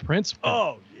Prince, man. Prince.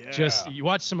 Oh yeah. Just you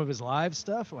watch some of his live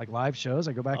stuff, like live shows.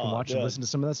 I go back and watch and listen to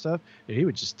some of that stuff. Dude, he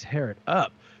would just tear it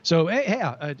up. So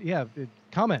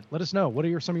comment. Let us know. What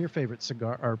are some of your favorite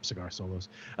cigar solos?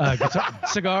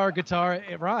 Guitar.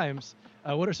 It rhymes.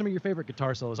 What are some of your favorite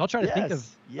guitar solos? I'll try to think of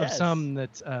some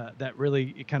that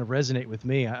really kind of resonate with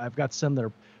me. I've got some that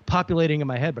are populating in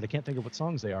my head, but I can't think of what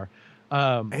songs they are.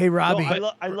 Hey, Robby.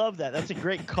 No, I love that. That's a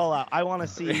great call out. I want to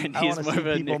see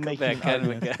people making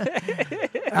arguments.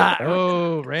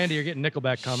 Randy, you're getting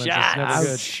Nickelback comments. That's never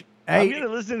good. Hey. I'm going to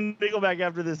listen to Nickelback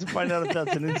after this and find out if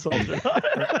that's an insult or not.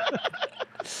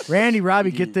 Randy,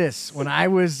 Robby, get this. When I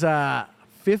was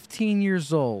 15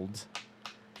 years old,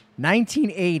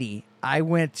 1980, I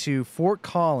went to Fort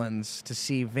Collins to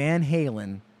see Van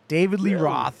Halen, David Lee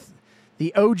Roth,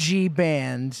 the OG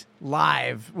band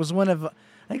live. Was one of, I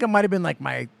think it might have been like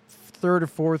my third or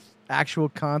fourth actual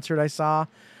concert I saw.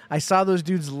 I saw those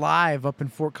dudes live up in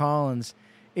Fort Collins.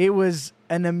 It was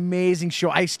an amazing show.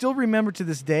 I still remember to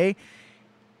this day,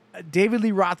 David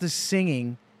Lee Roth is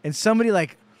singing, and somebody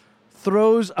like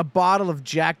throws a bottle of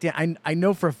Jack Daniels. I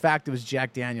know for a fact it was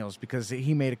Jack Daniels because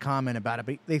he made a comment about it,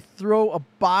 but they throw a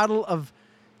bottle of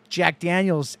Jack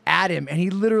Daniels at him, and he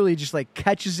literally just like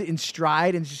catches it in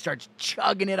stride and just starts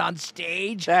chugging it on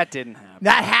stage. That didn't happen.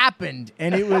 That happened,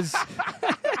 and it was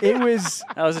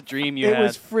that was a dream you had. It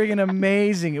was friggin'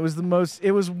 amazing. It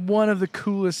was one of the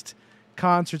coolest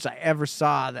concerts I ever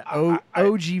saw. The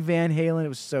OG Van Halen. It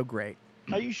was so great.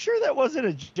 Are you sure that wasn't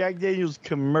a Jack Daniels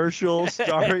commercial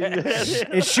starring that?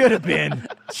 It should have been.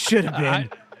 Should have been.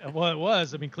 Well, it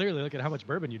was. I mean, clearly, look at how much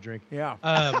bourbon you drink. Yeah.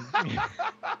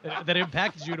 That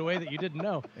impacted you in a way that you didn't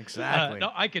know. Exactly.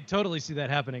 No, I could totally see that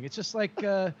happening. It's just like,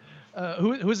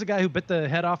 who's the guy who bit the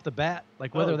head off the bat?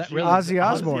 Like whether that really Ozzy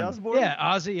Osbourne. Yeah,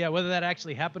 Ozzy. Yeah, whether that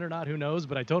actually happened or not, who knows?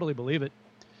 But I totally believe it.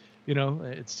 You know,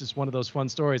 it's just one of those fun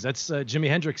stories. That's Jimi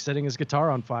Hendrix setting his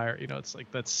guitar on fire. You know, it's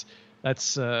like that's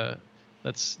iconic,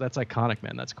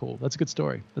 man. That's cool. That's a good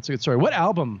story. What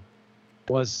album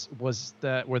was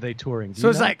that? Were they touring?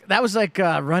 So that was like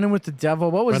Running with the Devil.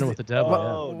 What was Running with the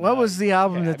Devil? What was the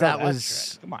album that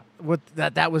was? Come on. What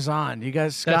that was on? You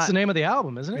guys? That's the name of the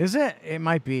album, isn't it? Is it? It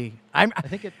might be. I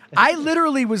think it. I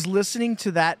literally was listening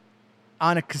to that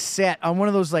on a cassette on one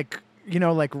of those like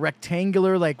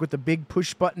rectangular, like with the big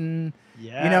push button.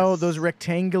 Yes. You know, those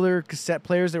rectangular cassette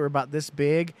players that were about this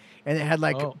big, and it had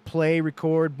like play,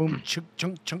 record, boom, chunk,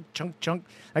 chunk, chunk, chunk, chunk.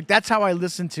 Like that's how I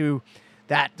listened to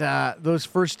that. Those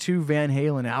first two Van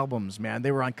Halen albums, man,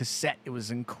 they were on cassette. It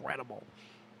was incredible.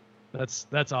 That's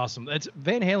awesome.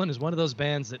 Van Halen is one of those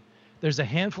bands that there's a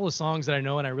handful of songs that I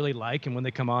know and I really like, and when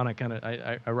they come on,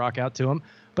 I rock out to them.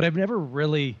 But I've never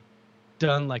really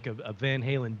done like a Van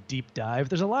Halen deep dive.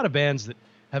 There's a lot of bands that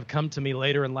have come to me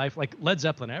later in life, like Led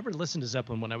Zeppelin. I never listened to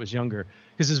Zeppelin when I was younger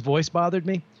because his voice bothered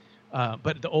me.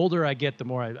 But the older I get, the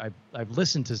more I've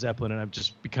listened to Zeppelin, and I've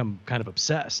just become kind of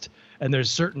obsessed. And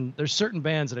there's certain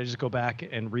bands that I just go back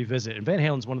and revisit. And Van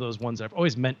Halen's one of those ones that I've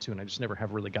always meant to, and I just never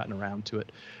have really gotten around to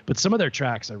it. But some of their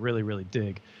tracks I really, really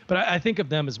dig. But I think of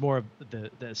them as more of the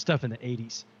stuff in the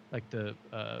 80s, like the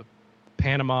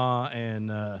Panama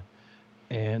and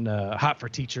Hot for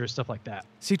Teacher, stuff like that.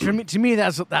 See, to me,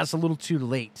 that's a little too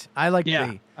late. I like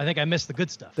I think I missed the good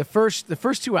stuff. The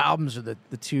first two albums are the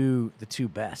two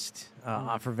best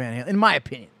for Van Halen, in my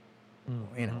opinion.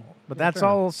 You know, but that's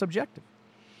all subjective.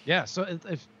 Yeah. So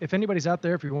if anybody's out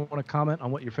there, if you want to comment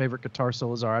on what your favorite guitar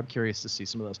solos are, I'm curious to see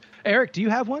some of those. Eric, do you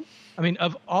have one? I mean,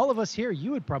 of all of us here, you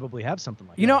would probably have something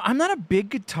like that. You know, I'm not a big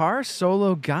guitar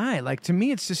solo guy. Like to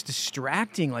me, it's just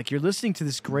distracting. Like you're listening to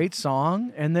this great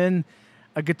song, and then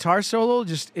a guitar solo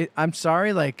I'm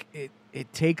sorry, like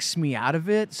it takes me out of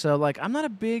it. So like I'm not a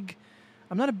big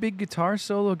guitar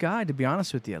solo guy, to be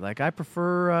honest with you. Like I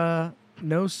prefer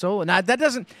no solo. Now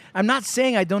I'm not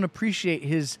saying I don't appreciate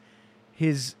his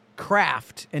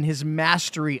craft and his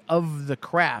mastery of the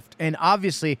craft. And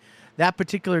obviously that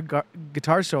particular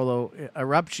guitar solo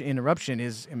Eruption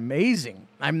is amazing.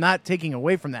 I'm not taking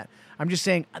away from that. I'm just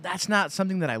saying that's not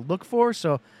something that I look for.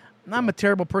 So I'm a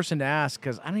terrible person to ask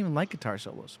because I don't even like guitar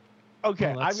solos.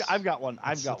 Okay, well, I've got one.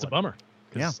 It's a bummer.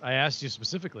 Yeah, I asked you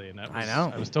specifically, and I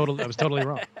know I was totally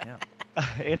wrong. Yeah,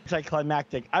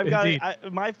 anticlimactic. I've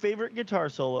got my favorite guitar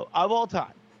solo of all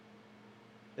time.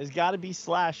 Has got to be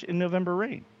Slash in November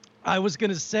Rain. I was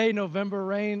gonna say November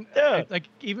Rain, like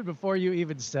even before you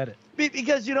even said it.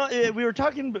 Because we were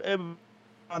talking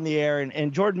on the air,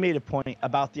 and Jordan made a point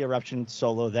about the Eruption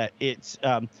solo that it's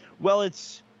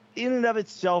it's in and of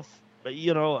itself,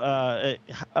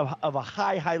 of a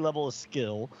high level of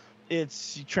skill.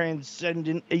 It's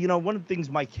transcendent. One of the things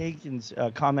Mike Hankins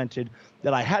commented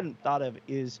that I hadn't thought of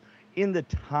is in the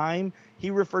time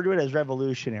he referred to it as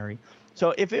revolutionary.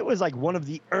 So if it was like one of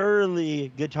the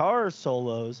early guitar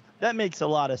solos, that makes a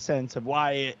lot of sense of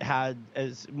why it had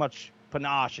as much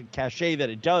panache and cachet that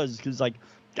it does. Because like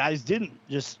guys didn't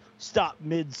just stop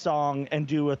mid song and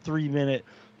do a 3-minute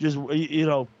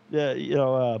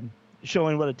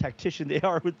showing what a tactician they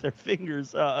are with their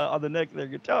fingers on the neck of their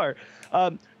guitar.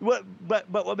 But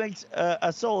what makes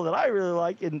a solo that I really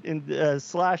like in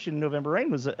Slash and November Rain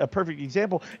was a perfect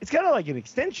example. It's kind of like an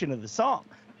extension of the song.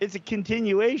 It's a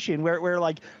continuation where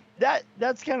like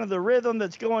that's kind of the rhythm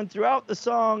that's going throughout the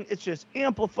song. It's just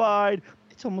amplified.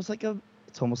 It's almost like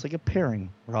a pairing,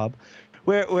 Rob.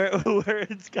 Where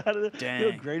it's got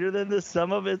a greater than the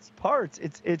sum of its parts.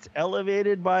 It's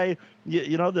elevated by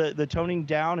the toning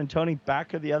down and toning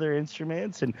back of the other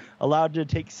instruments and allowed to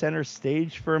take center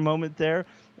stage for a moment there.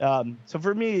 So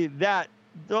for me,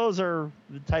 those are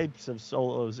the types of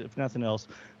solos, if nothing else,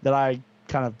 that I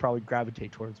kind of probably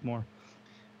gravitate towards more.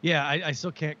 Yeah, I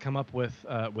still can't come up with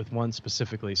one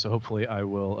specifically, so hopefully I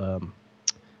will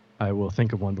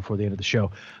think of one before the end of the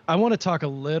show. I want to talk a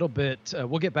little bit.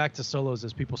 We'll get back to solos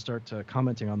as people start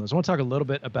commenting on those. I want to talk a little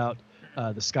bit about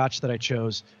the scotch that I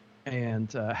chose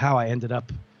and how I ended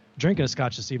up drinking a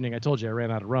scotch this evening. I told you I ran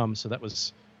out of rum, so that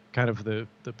was kind of the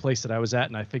place that I was at,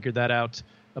 and I figured that out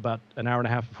about an hour and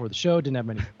a half before the show. Didn't have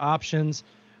many options.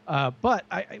 But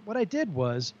what I did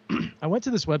was I went to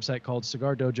this website called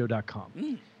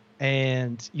cigardojo.com.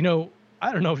 And,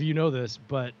 I don't know if you know this,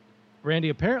 but Randy,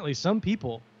 apparently some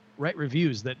people write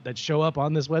reviews that show up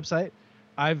on this website.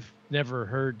 I've never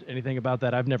heard anything about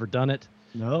that. I've never done it.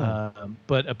 No.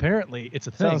 But apparently it's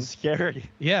a thing. Sounds scary.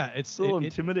 Yeah, it's a little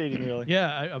intimidating, really.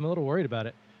 Yeah, I'm a little worried about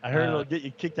it. I heard it'll get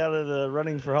you kicked out of the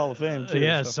running for Hall of Fame, too.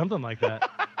 Yeah, something like that.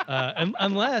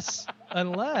 Unless,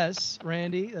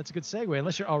 Randy, that's a good segue,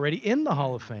 unless you're already in the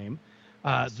Hall of Fame.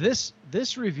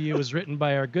 This review is written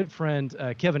by our good friend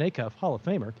Kevin Acuff, Hall of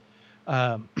Famer,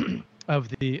 of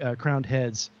the Crowned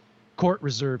Heads Court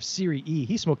Reserve Serie E.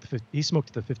 He smoked the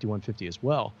 5150 as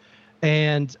well.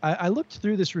 And I looked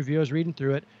through this review. I was reading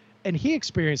through it, and he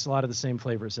experienced a lot of the same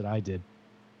flavors that I did.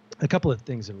 A couple of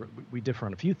things that we differ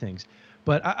on a few things.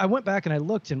 But I went back and I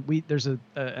looked, and there's a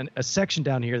section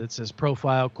down here that says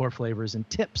profile, core flavors, and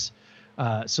tips.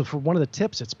 So for one of the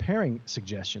tips, it's pairing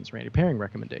suggestions, Randy, pairing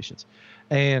recommendations.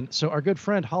 And so our good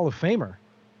friend, Hall of Famer,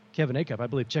 Kevin Acuff, I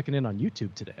believe, checking in on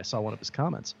YouTube today. I saw one of his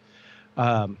comments.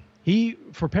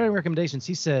 For pairing recommendations,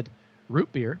 he said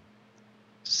root beer,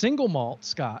 single malt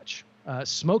scotch,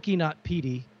 smoky, not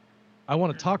peaty. I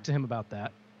want to talk to him about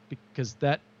that because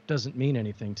that doesn't mean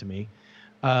anything to me.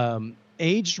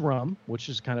 Aged rum, which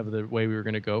is kind of the way we were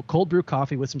going to go. Cold brew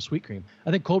coffee with some sweet cream.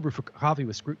 I think cold brew coffee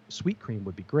with sweet cream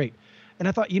would be great. And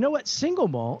I thought, you know what? Single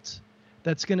malt,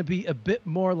 that's going to be a bit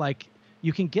more like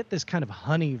you can get this kind of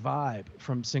honey vibe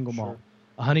from single malt,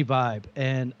 a honey vibe.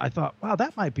 And I thought, wow,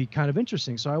 that might be kind of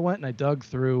interesting. So I went and I dug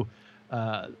through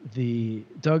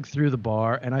the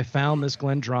bar, and I found this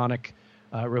Glendronach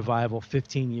Revival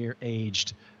 15-year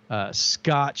aged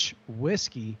Scotch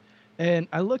whiskey. And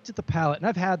I looked at the palate, and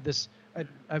I've had this.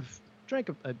 I've drank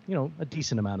a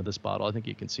decent amount of this bottle. I think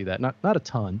you can see that. Not a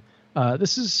ton.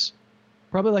 This is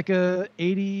probably like a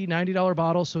 $80, $90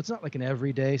 bottle, so it's not like an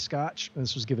everyday scotch. And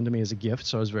this was given to me as a gift,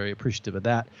 so I was very appreciative of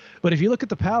that. But if you look at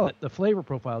the palate, the flavor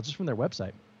profile, just from their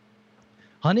website,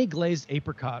 honey glazed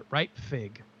apricot, ripe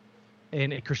fig,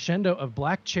 and a crescendo of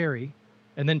black cherry,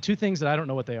 and then two things that I don't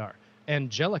know what they are.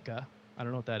 Angelica, I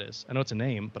don't know what that is. I know it's a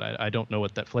name, but I don't know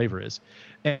what that flavor is.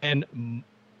 And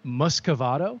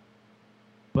Muscovado,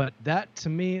 but that to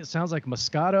me it sounds like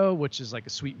Moscato, which is like a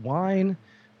sweet wine.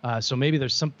 So maybe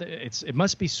there's something. It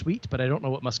must be sweet, but I don't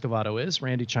know what Muscovado is.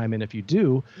 Randy, chime in if you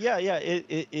do. Yeah.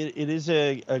 It is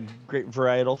a great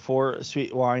varietal for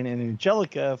sweet wine, and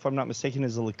Angelica, if I'm not mistaken,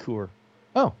 is a liqueur.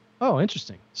 Oh,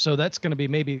 interesting. So that's going to be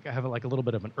maybe have like a little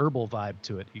bit of an herbal vibe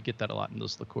to it. You get that a lot in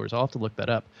those liqueurs. I'll have to look that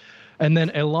up. And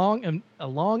then a long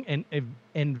and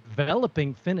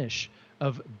enveloping finish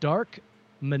of dark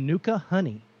Manuka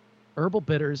honey, herbal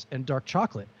bitters, and dark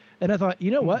chocolate. And I thought,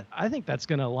 you know what? I think that's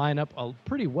going to line up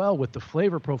pretty well with the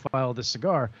flavor profile of this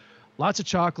cigar. Lots of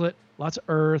chocolate, lots of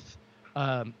earth.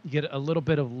 You get a little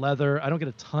bit of leather. I don't get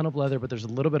a ton of leather, but there's a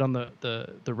little bit on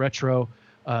the retro.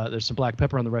 There's some black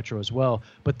pepper on the retro as well.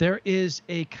 But there is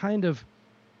a kind of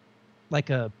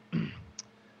like a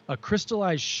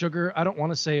crystallized sugar. I don't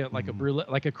want to say it like a brulee,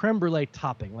 like a creme brulee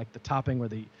topping, like the topping where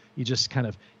you just kind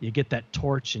of you get that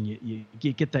torch and you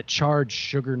get that charged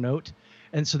sugar note.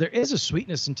 And so there is a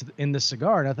sweetness in this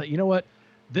cigar. And I thought, you know what,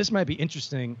 this might be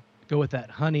interesting. Go with that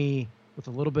honey with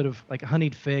a little bit of like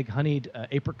honeyed fig, honeyed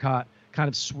apricot kind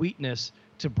of sweetness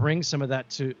to bring some of that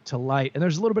to light. And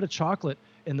there's a little bit of chocolate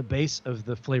in the base of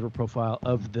the flavor profile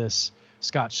of this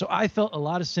scotch. So I felt a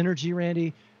lot of synergy,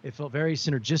 Randy. It felt very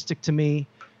synergistic to me.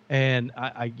 And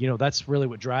I that's really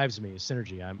what drives me is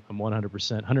synergy. I'm 100%,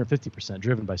 150%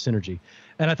 driven by synergy.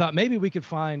 And I thought maybe we could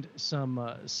find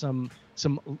some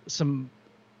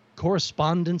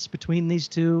correspondence between these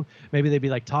two. Maybe they'd be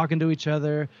like talking to each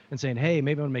other and saying, hey,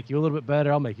 maybe I'm gonna make you a little bit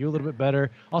better. I'll make you a little bit better.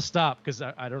 I'll stop because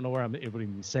I don't know where I'm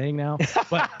even saying now.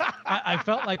 But I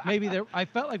felt like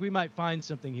we might find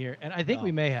something here, and I think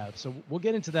we may have. So we'll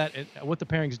get into that and what the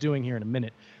pairing's doing here in a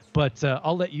minute. But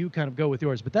I'll let you kind of go with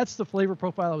yours. But that's the flavor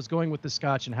profile I was going with the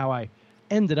Scotch and how I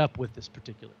ended up with this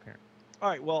particular pairing. All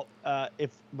right. Well,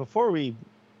 before we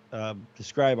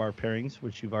describe our pairings,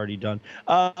 which you've already done,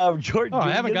 Jordan.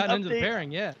 I haven't gotten into the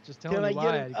pairing yet. Just telling you why.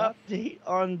 Can I get an update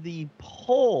on the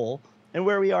poll and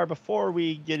where we are before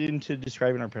we get into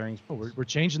describing our pairings? Oh, we're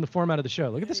changing the format of the show.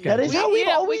 Look at this guy. That is how we've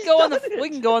always done it. We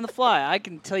can go on the fly. I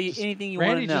can tell you anything you want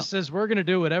to know. Randy just says we're going to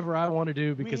do whatever I want to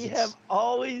do because we have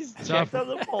always checked on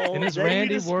the poll. In his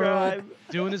Randy world,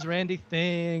 doing his Randy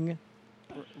thing.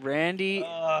 Randy,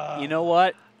 you know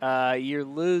what? You're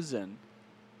losing.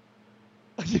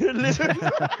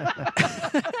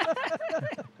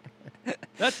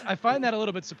 I find that a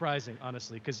little bit surprising,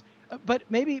 honestly, but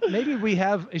maybe we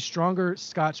have a stronger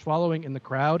Scotch following in the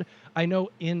crowd. I know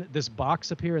in this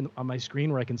box up here on my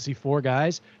screen where I can see 4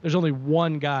 guys, there's only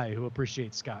 1 guy who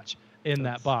appreciates Scotch in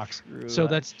that box. So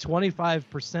that's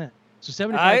 25%. So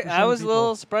 75%. I was a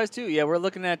little surprised too. Yeah, we're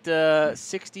looking at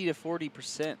 60 to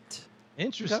 40%.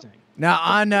 Interesting. Now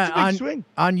on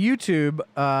YouTube,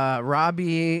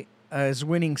 Robby is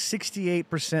winning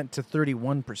 68% to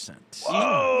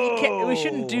 31%. We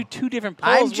shouldn't do 2 different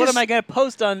polls. What am I going to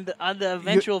post on the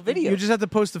eventual video? You just have to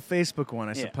post the Facebook one,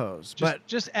 I suppose.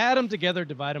 Just add them together,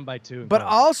 divide them by 2. But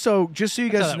also, just so you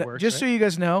guys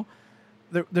know,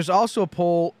 there's also a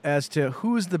poll as to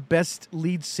who's the best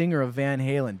lead singer of Van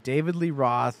Halen, David Lee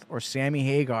Roth or Sammy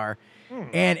Hagar.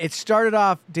 And it started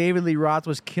off, David Lee Roth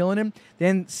was killing him.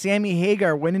 Then Sammy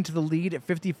Hagar went into the lead at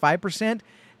 55%.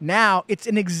 Now it's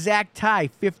an exact tie,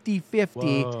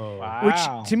 50-50,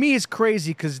 which to me is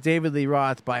crazy because David Lee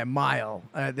Roth by a mile.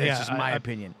 That's just my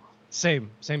opinion.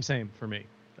 Same for me.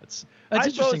 That's I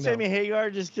interesting. I Sammy Hagar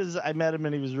just because I met him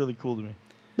and he was really cool to me.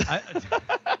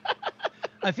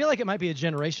 I feel like it might be a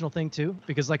generational thing too,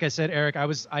 because like I said, Eric,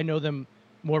 I know them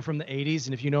more from the 80s,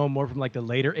 and if you know them more from like the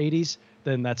later 80s,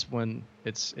 then that's when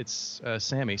it's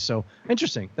Sammy. So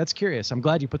interesting. That's curious. I'm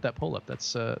glad you put that poll up.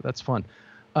 That's fun.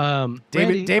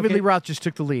 David Lee Roth just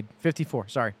took the lead. 54.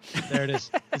 Sorry. There it is.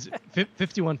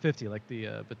 51-50, like the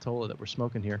Batola that we're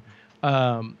smoking here.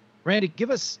 Randy,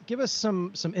 give us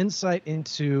some insight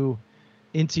into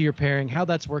your pairing, how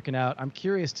that's working out. I'm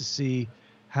curious to see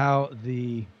how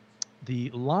the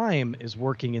lime is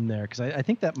working in there, because I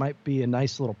think that might be a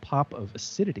nice little pop of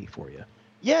acidity for you.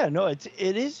 Yeah, no, it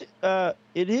is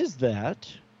that.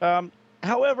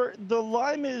 However, the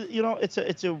lime is,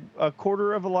 it's a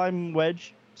quarter of a lime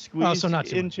wedge squeezed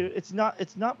into. It's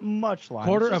not much lime.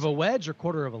 Quarter of a wedge or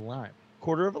quarter of a lime?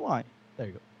 Quarter of a lime. There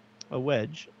you go. A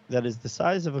wedge that is the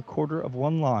size of a quarter of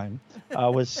one lime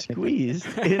was squeezed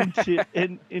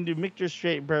into Michter's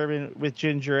straight bourbon with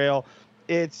ginger ale.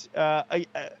 It's I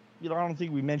don't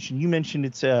think we mentioned. You mentioned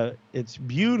it's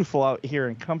beautiful out here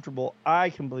and comfortable. I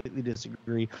completely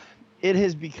disagree. It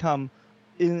has become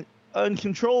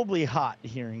uncontrollably hot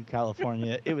here in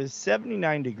California. It was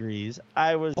 79 degrees.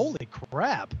 Holy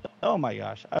crap! Oh my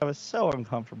gosh, I was so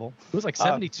uncomfortable. It was like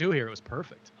 72 here. It was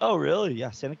perfect. Oh really? Yeah,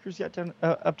 Santa Cruz got down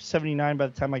up to 79 by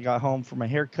the time I got home for my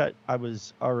haircut. I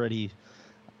was already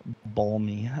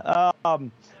balmy.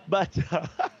 But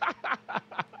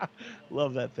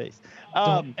love that face.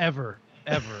 Don't ever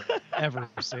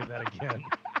say that again.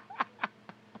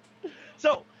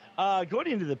 So, going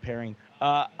into the pairing,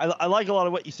 I like a lot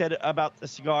of what you said about the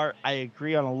cigar. I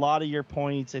agree on a lot of your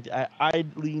points.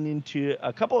 I'd lean into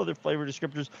a couple other flavor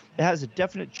descriptors. It has a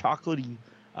definite chocolatey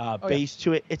base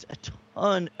to it. It's a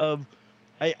ton of.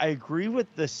 I agree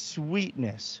with the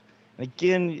sweetness. And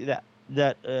again,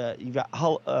 that you've got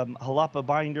jalapa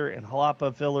binder and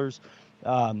jalapa fillers.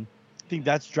 I think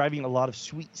that's driving a lot of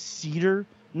sweet cedar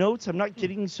notes. I'm not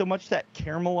getting so much that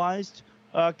caramelized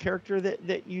character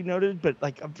that you noted, but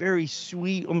like a very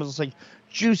sweet, almost like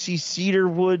juicy cedar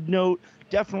wood note.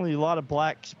 Definitely a lot of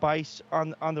black spice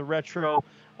on the retro.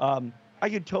 I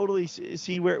could totally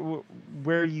see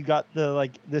where you got the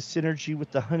synergy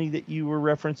with the honey that you were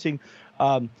referencing.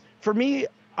 For me,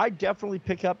 I definitely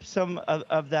pick up some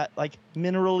of that like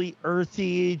minerally,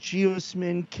 earthy,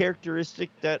 geosmin characteristic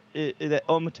that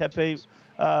Ometepe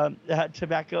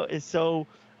tobacco is so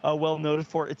well noted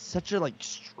for. It's such a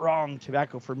strong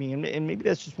tobacco for me, and maybe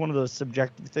that's just one of those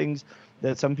subjective things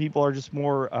that some people are just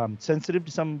more sensitive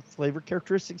to some flavor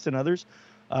characteristics than others.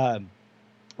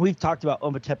 We've talked about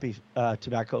Ometepe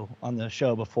tobacco on the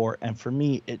show before, and for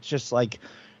me, it just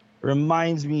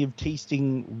reminds me of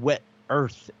tasting wet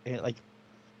earth,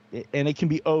 and it can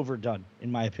be overdone,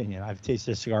 in my opinion. I've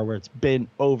tasted a cigar where it's been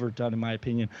overdone, in my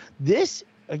opinion. This,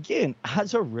 again,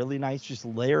 has a really nice just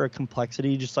layer of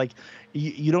complexity. Just like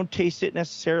you don't taste it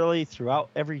necessarily throughout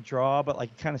every draw, but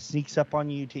like it kind of sneaks up on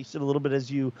you. You taste it a little bit as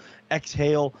you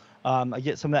exhale. I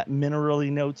get some of that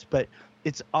minerally notes, but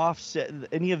it's offset.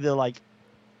 Any of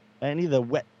the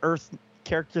wet earth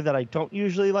character that I don't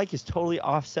usually like is totally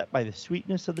offset by the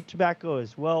sweetness of the tobacco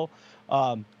as well.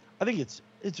 I think it's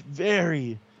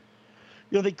very,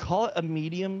 they call it a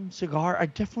medium cigar. I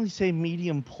definitely say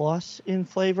medium plus in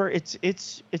flavor.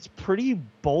 It's pretty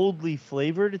boldly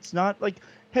flavored. It's not like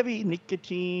heavy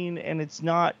nicotine, and it's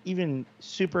not even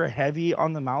super heavy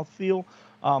on the mouthfeel,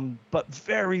 but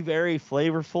very, very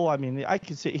flavorful. I mean, I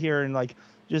could sit here and like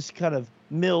just kind of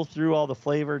mill through all the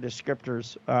flavor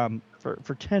descriptors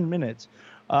for 10 minutes.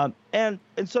 And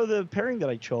so the pairing that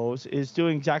I chose is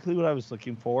doing exactly what I was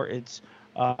looking for. It's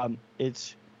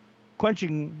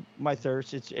quenching my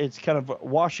thirst. It's kind of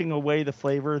washing away the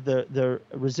flavor. The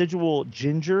residual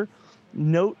ginger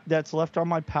note that's left on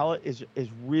my palate is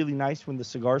really nice when the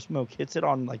cigar smoke hits it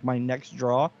on like my next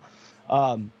draw.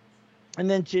 And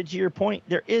then to your point,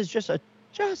 there is just a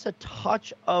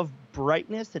touch of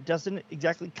brightness that doesn't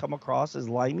exactly come across as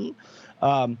limey,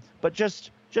 but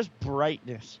just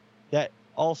brightness that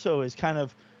also is kind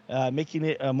of making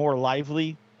it a more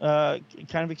lively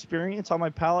kind of experience on my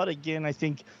palate. Again, I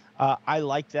think I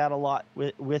like that a lot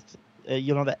with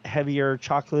that heavier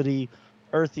chocolatey,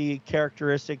 earthy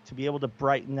characteristic, to be able to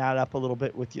brighten that up a little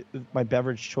bit with my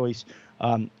beverage choice.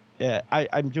 I'm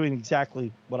doing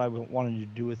exactly what I wanted to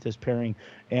do with this pairing,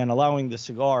 and allowing the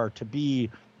cigar to be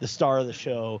the star of the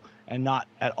show and not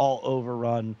at all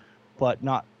overrun, but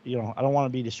not, I don't want to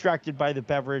be distracted by the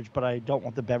beverage, but I don't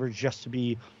want the beverage just to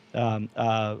be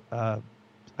a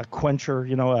quencher,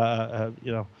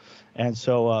 and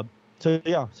so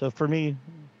for me,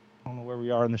 I don't know where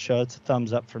we are in the show. It's a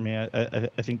thumbs up for me. I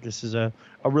think this is a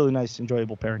really nice,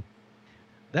 enjoyable pairing.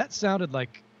 That sounded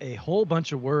like a whole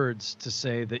bunch of words to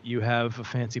say that you have a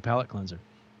fancy palate cleanser.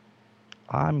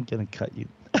 I'm going to cut you.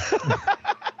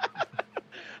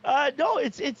 No,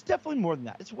 it's definitely more than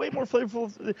that. It's way more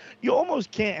flavorful. You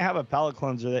almost can't have a palate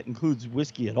cleanser that includes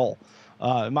whiskey at all,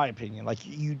 in my opinion. Like,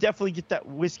 you definitely get that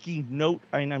whiskey note.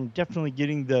 I mean, I'm definitely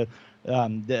getting the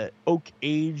oak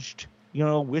aged,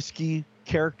 whiskey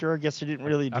character. I guess I didn't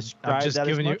really describe that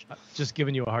as much. Just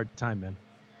giving you a hard time, man.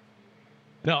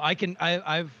 No, I can. I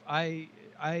have a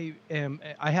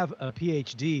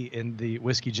PhD in the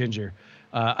whiskey ginger.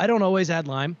 I don't always add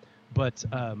lime, but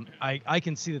I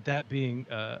can see that being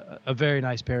a very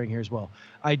nice pairing here as well.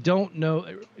 I don't know.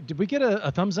 Did we get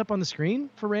a thumbs up on the screen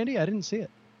for Randy? I didn't see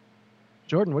it.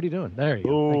 Jordan, what are you doing? There you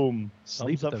go. Boom.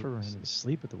 Sleep up for Randy.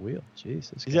 Sleep at the wheel.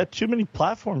 Jesus. He's got too many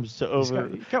platforms to over.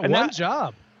 He's got one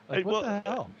job. Like, what the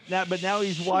hell? Now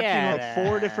he's watching like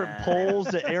 4 different polls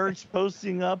that Eric's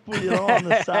posting up, on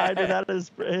the side without his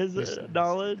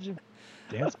knowledge.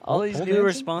 All these new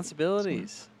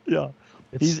responsibilities. Yeah.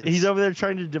 He's over there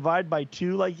trying to divide by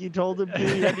 2 like you told him to.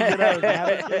 He had to get out of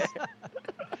abacus.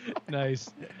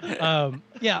 Nice. I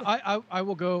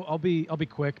will go. I'll be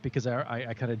quick because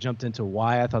I kind of jumped into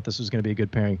why I thought this was going to be a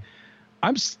good pairing.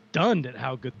 I'm stunned at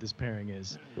how good this pairing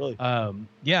is. Really?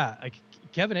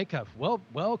 Kevin Acuff,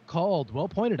 well called, well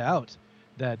pointed out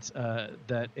that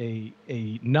a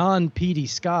non-peaty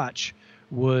Scotch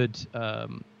would or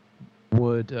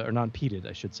non-peated,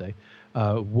 I should say,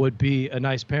 would be a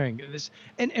nice pairing.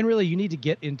 And really, you need to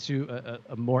get into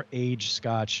a more aged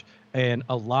Scotch, and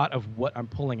a lot of what I'm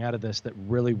pulling out of this that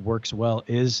really works well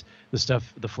is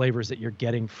the flavors that you're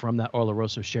getting from that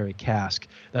Oloroso sherry cask.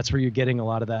 That's where you're getting a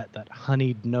lot of that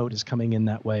honeyed note is coming in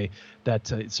that way. That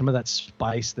some of that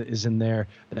spice that is in there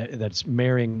that's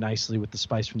marrying nicely with the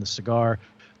spice from the cigar.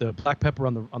 The black pepper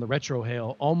on the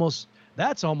retrohale,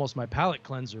 that's almost my palate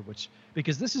cleanser,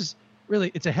 because this is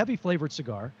really, it's a heavy flavored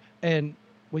cigar, and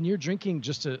when you're drinking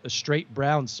just a straight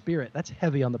brown spirit, that's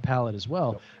heavy on the palate as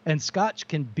well. Yep. And Scotch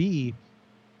can be,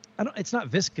 it's not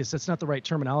viscous. That's not the right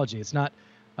terminology. It's not,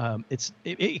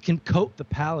 it can coat the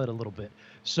palate a little bit.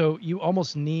 So you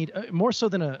almost need more so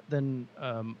than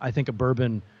I think a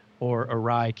bourbon or a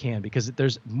rye can, because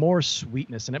there's more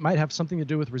sweetness, and it might have something to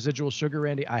do with residual sugar,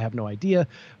 Randy. I have no idea,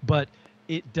 but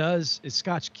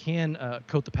Scotch can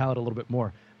coat the palate a little bit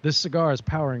more. This cigar is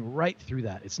powering right through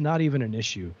that. It's not even an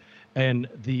issue. And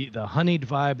the honeyed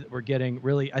vibe that we're getting,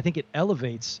 really, I think it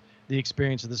elevates the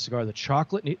experience of the cigar. The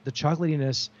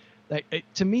chocolatiness.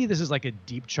 To me, this is like a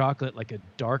deep chocolate, like a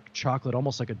dark chocolate,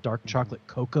 almost like a dark chocolate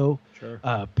cocoa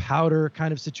powder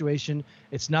kind of situation.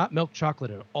 It's not milk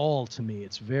chocolate at all to me.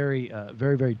 It's very,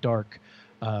 very, very dark.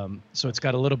 So it's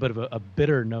got a little bit of a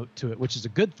bitter note to it, which is a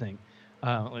good thing,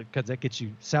 because that gets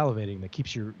you salivating. That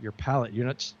keeps your palate.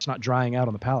 It's not drying out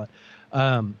on the palate.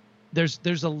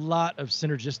 There's a lot of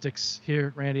synergistics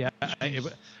here, Randy.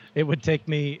 It would take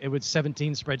me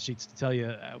 17 spreadsheets to tell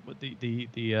you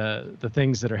the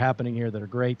things that are happening here that are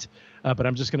great. But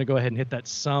I'm just going to go ahead and hit that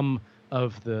sum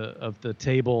of the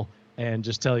table and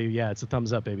just tell you, yeah, it's a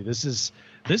thumbs up, baby. This is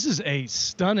a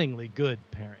stunningly good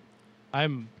pairing.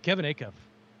 I'm Kevin Acuff.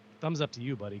 Thumbs up to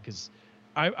you, buddy, because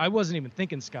I wasn't even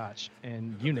thinking Scotch,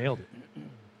 and you nailed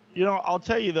it. I'll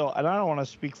tell you though, and I don't want to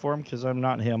speak for him because I'm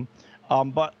not him,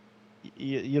 but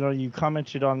you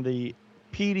commented on the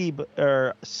peaty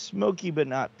or smoky but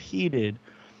not peated,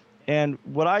 and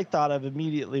what I thought of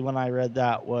immediately when I read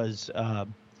that was,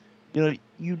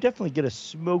 you definitely get a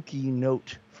smoky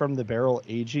note from the barrel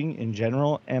aging in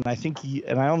general, and I think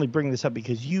and I only bring this up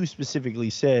because you specifically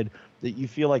said that you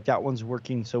feel like that one's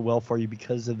working so well for you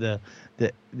because of the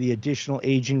additional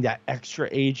aging, that extra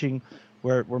aging,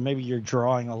 where maybe you're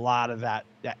drawing a lot of that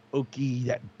oaky,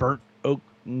 that burnt oak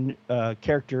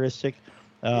characteristic.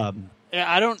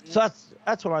 I don't. So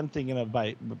that's what I'm thinking of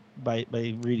by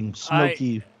reading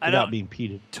smoky without being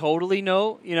peated. Totally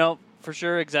know, for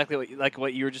sure exactly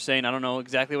what you were just saying. I don't know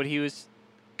exactly what he was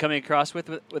coming across with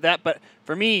that, but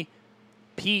for me,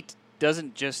 peat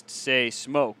doesn't just say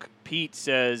smoke. Peat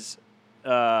says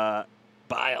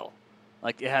bile.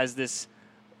 Like it has this.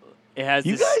 You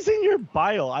guys in your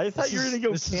bile. I thought you were gonna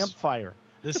go campfire.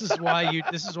 This is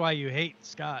why you hate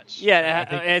Scotch. Yeah,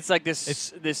 it's like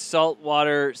this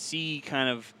saltwater sea kind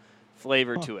of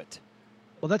flavor to it.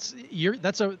 Well, that's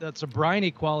a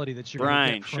briny quality that you're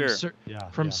going to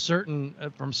get from certain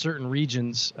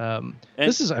regions.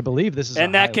 I believe this is,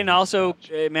 and that can also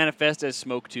manifest as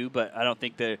smoke too. But I don't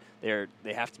think they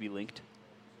have to be linked.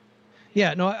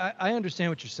 Yeah, no, I understand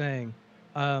what you're saying.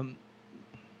 I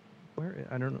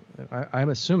don't know. I'm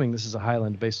assuming this is a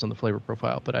Highland based on the flavor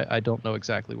profile, but I don't know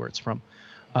exactly where it's from.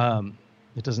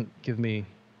 It doesn't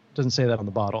say that on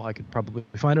the bottle. I could probably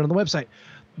find it on the website.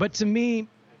 But to me,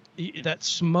 that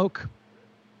smoke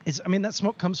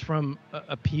comes from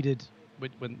a peated,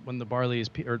 when the barley is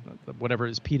or whatever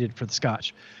is peated for the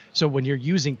Scotch. So when you're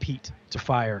using peat to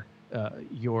fire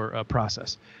your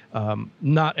process,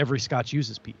 not every Scotch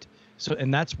uses peat. So,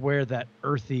 and that's where that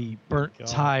earthy, burnt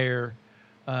tire,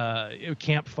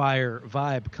 campfire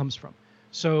vibe comes from.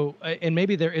 So, and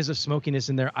maybe there is a smokiness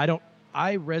in there. To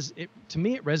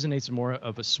me, it resonates more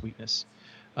of a sweetness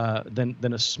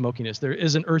than a smokiness. There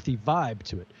is an earthy vibe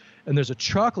to it, and there's a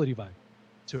chocolatey vibe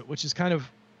to it, which is kind of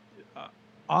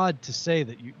odd to say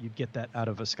that you get that out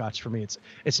of a Scotch. For me,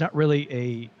 it's not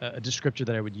really a descriptor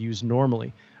that I would use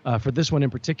normally. For this one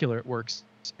in particular, it works,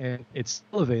 and it's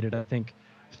elevated, I think,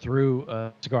 through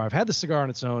a cigar. I've had the cigar on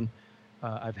its own.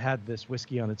 I've had this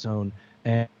whiskey on its own,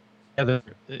 and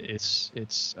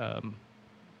it's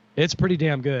pretty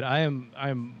damn good.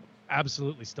 I'm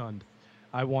absolutely stunned.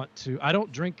 I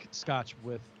don't drink Scotch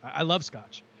I love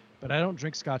Scotch, but I don't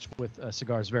drink Scotch with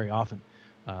cigars very often,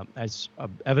 as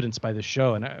evidenced by this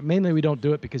show. And mainly we don't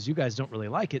do it because you guys don't really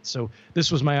like it. So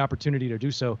this was my opportunity to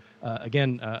do so.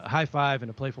 Again, high five and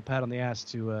a playful pat on the ass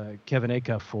to Kevin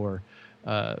Acuff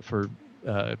for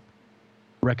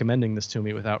recommending this to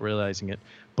me without realizing it.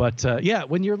 But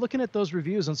when you're looking at those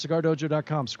reviews on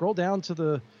cigardojo.com, scroll down to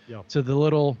the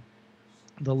little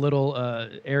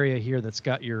area here that's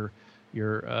got your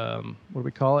what do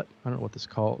we call it? I don't know what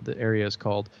the area is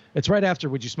called. It's right after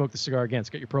would you smoke the cigar again. It's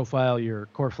got your profile, your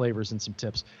core flavors, and some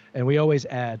tips. And we always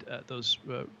add those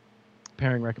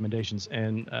pairing recommendations.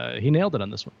 And he nailed it on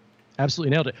this one.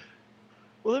 Absolutely nailed it.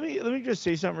 Well, let me just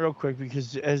say something real quick,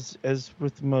 because as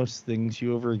with most things,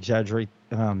 you over-exaggerate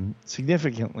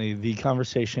significantly the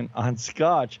conversation on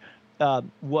Scotch.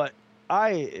 What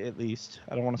I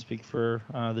don't want to speak for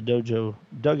the Dojo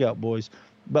Dugout boys,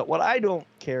 but what I don't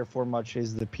care for much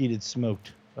is the peated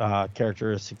smoked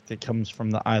characteristic that comes from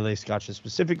the Islay Scotches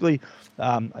specifically.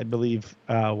 I believe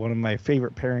one of my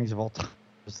favorite pairings of all time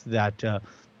is that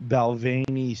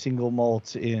Balvenie single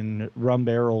malt in rum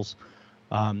barrels.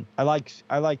 I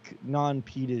like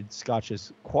non-peated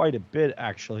Scotches quite a bit,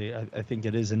 actually. I think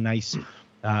it is a nice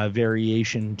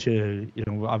variation to,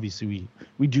 obviously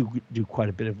we do quite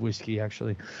a bit of whiskey,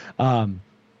 actually, on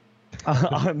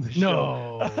the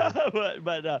show. No.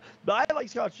 but I like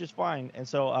Scotch just fine. And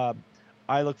so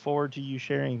I look forward to you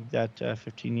sharing that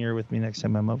 15-year with me next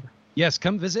time I'm over. Yes,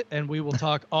 come visit, and we will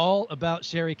talk all about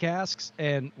sherry casks,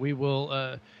 and we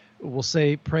will will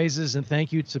say praises and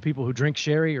thank you to people who drink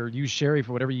sherry or use sherry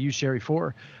for whatever you use sherry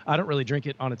for. I don't really drink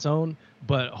it on its own,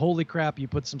 but holy crap, you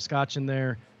put some scotch in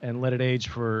there and let it age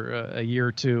for a year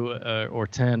or two or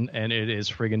 10, and it is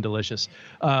friggin' delicious.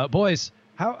 Boys,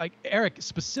 Eric,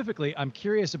 specifically, I'm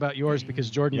curious about yours because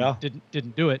Jordan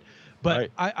didn't do it,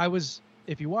 but right. I was,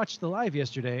 if you watched the live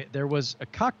yesterday, there was a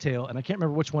cocktail, and I can't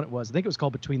remember which one it was. I think it was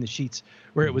called Between the Sheets,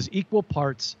 where it was equal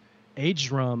parts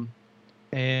aged rum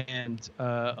and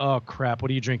oh crap,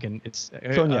 what are you drinking? It's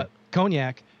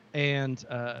cognac and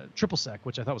triple sec,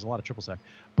 which I thought was a lot of triple sec.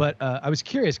 But I was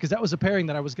curious because that was a pairing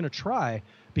that I was going to try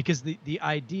because the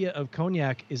idea of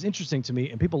cognac is interesting to me,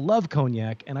 and people love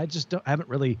cognac, and I just haven't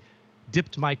really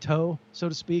dipped my toe, so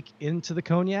to speak, into the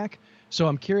cognac. So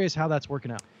I'm curious how that's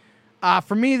working out.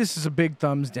 For me, this is a big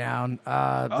thumbs down.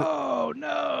 Oh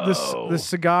no! The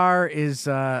cigar is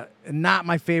not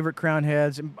my favorite Crowned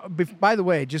Heads. And by the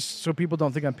way, just so people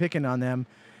don't think I'm picking on them,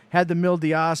 had the Mil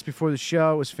Diaz before the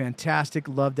show. It was fantastic.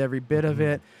 Loved every bit of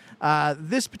it.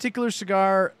 This particular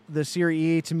cigar, the Serie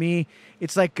E, to me,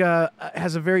 it's like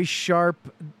has a very sharp,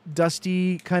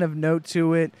 dusty kind of note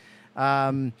to it.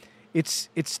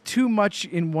 It's too much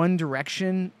in one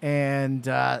direction, and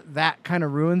that kind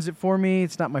of ruins it for me.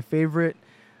 It's not my favorite,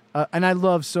 and I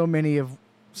love so many of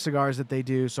cigars that they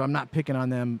do, so I'm not picking on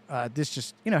them. This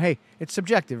just, hey, it's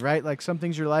subjective, right? Like some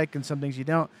things you like and some things you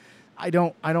don't. I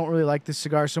don't really like this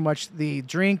cigar so much. The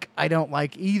drink I don't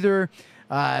like either.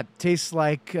 Tastes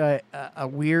like a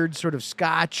weird sort of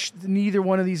scotch. Neither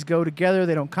one of these go together.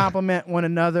 They don't complement one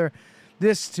another.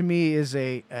 This to me is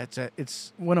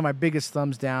it's one of my biggest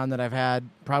thumbs down that I've had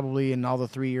probably in all the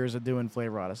 3 years of doing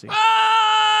Flavor Odyssey.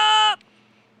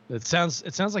 It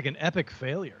sounds like an epic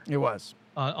failure. It was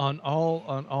on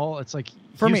all. It's like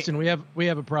for Houston, me, we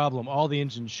have a problem. All the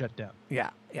engines shut down. Yeah.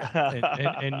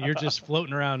 and you're just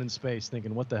floating around in space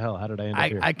thinking, what the hell? How did I end up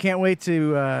here? I can't wait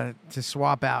to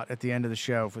swap out at the end of the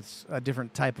show with a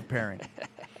different type of pairing.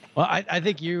 Well, I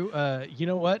think you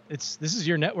know what? This is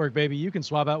your network, baby. You can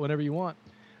swap out whenever you want.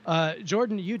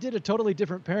 Jordan, you did a totally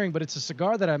different pairing, but it's a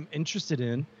cigar that I'm interested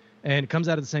in, and it comes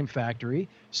out of the same factory.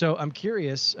 So I'm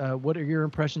curious, what are your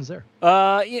impressions there?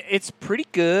 It's pretty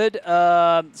good.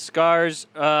 Cigars,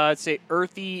 I'd say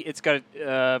earthy. It's got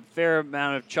a fair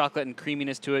amount of chocolate and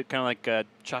creaminess to it, kind of like a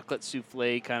chocolate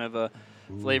souffle kind of a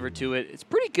flavor to it. It's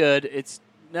pretty good. It's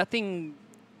nothing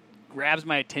grabs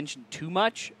my attention too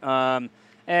much.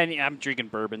 And I'm drinking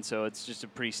bourbon, so it's just a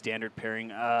pretty standard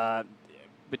pairing.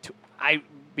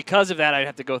 Because of that, I'd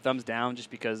have to go thumbs down, just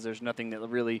because there's nothing that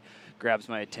really grabs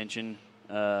my attention.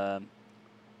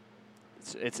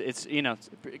 It's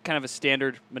kind of a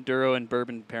standard Maduro and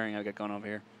bourbon pairing I got going over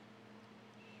here.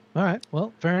 All right,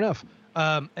 well, fair enough.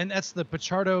 And that's the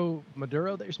Pichardo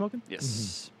Maduro that you're smoking? Yes.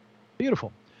 Mm-hmm.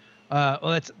 Beautiful.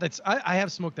 Well, I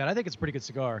have smoked that. I think it's a pretty good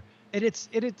cigar.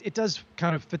 It does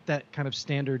kind of fit that kind of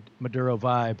standard Maduro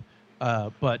vibe,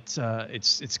 but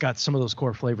it's got some of those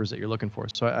core flavors that you're looking for.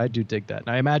 So I do dig that. And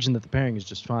I imagine that the pairing is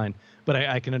just fine, but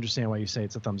I can understand why you say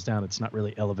it's a thumbs down. It's not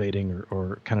really elevating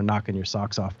or kind of knocking your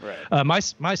socks off. Right.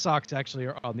 My socks actually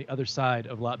are on the other side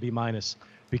of lot B minus,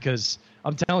 because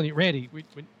I'm telling you, Randy,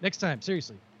 next time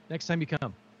you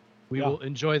come, we will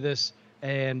enjoy this,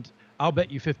 and I'll bet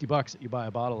you $50 that you buy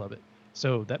a bottle of it.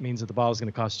 So that means that the bottle is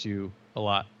going to cost you a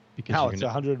lot. Because it's a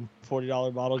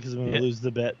 $140 bottle because I'm going to lose the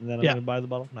bet and then I'm going to buy the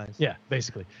bottle. Nice. Yeah,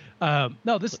 basically.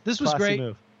 No, this was great.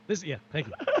 Move. Thank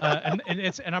you.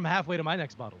 And I'm halfway to my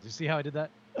next bottle. Do you see how I did that?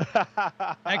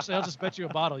 Actually, I'll just bet you a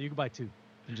bottle. You can buy two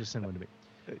and just send one to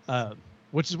me.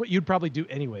 Which is what you'd probably do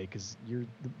anyway, because you're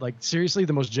like seriously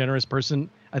the most generous person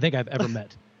I think I've ever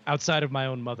met outside of my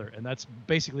own mother, and that's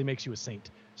basically makes you a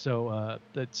saint. So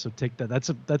take that.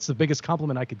 That's the biggest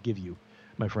compliment I could give you,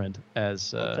 my friend,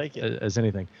 as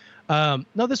anything.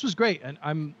 No, this was great, and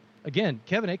I'm again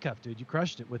Kevin Acuff, dude. You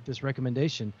crushed it with this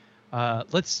recommendation.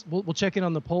 We'll check in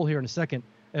on the poll here in a second,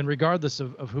 and regardless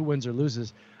of who wins or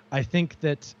loses, I think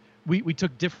that we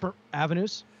took different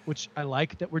avenues, which I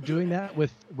like that we're doing that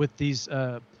with these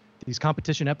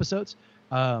competition episodes,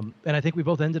 and I think we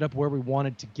both ended up where we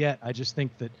wanted to get. I just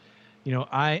think that,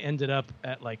 I ended up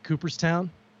at like Cooperstown,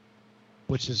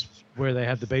 which is where they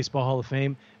have the Baseball Hall of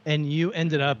Fame, and you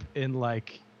ended up in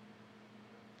like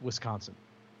Wisconsin.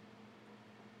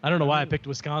 I don't know why I picked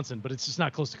Wisconsin, but it's just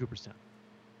not close to Cooperstown.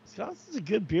 Wisconsin's a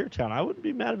good beer town. I wouldn't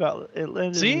be mad about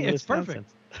Atlanta. See, it's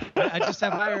perfect. I just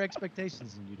have higher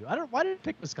expectations than you do. Why did I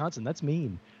pick Wisconsin? That's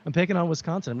mean. I'm picking on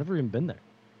Wisconsin. I've never even been there.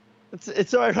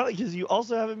 It's so ironic because you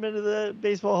also haven't been to the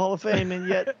Baseball Hall of Fame, and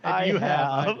yet and you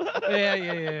have.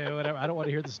 Yeah. Whatever. I don't want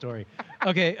to hear the story.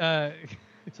 Okay.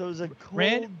 So it was a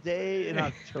cold day in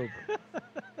October.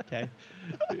 Okay.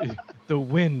 the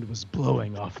wind was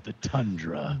blowing off the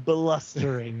tundra.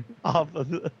 Blustering off of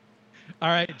the... All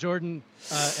right, Jordan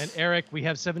and Eric, we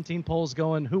have 17 polls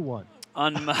going. Who won?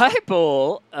 On my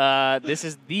poll, this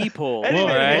is the poll. Anyway,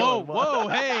 right? Whoa,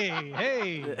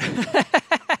 hey.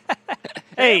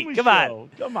 Hey, come on.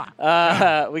 Come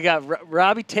on. We got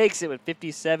Robby takes it with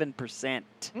 57%.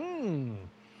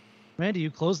 Randy,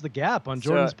 you closed the gap on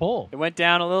Jordan's poll. It went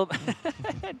down a little.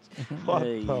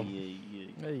 Hey.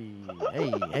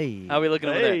 How are we looking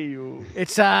over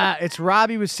there? It's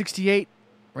Robby with 68,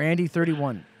 Randy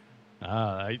 31.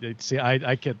 I see.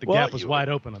 I get the gap was wide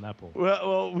open on that poll.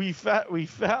 Well, we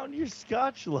found your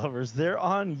Scotch lovers. They're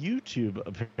on YouTube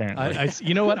apparently.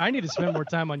 You know what? I need to spend more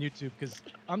time on YouTube because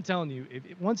I'm telling you,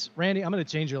 once Randy, I'm going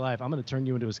to change your life. I'm going to turn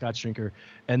you into a Scotch drinker,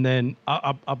 and then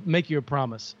I'll make you a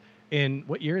promise. In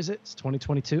what year is it? It's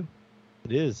 2022.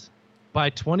 It is. By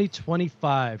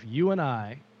 2025, you and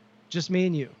I, just me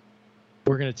and you,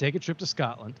 we're going to take a trip to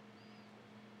Scotland.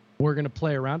 We're going to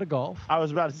play a round of golf. I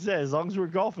was about to say, as long as we're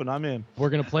golfing, I'm in. We're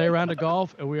going to play a round of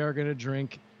golf, and we are going to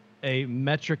drink a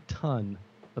metric ton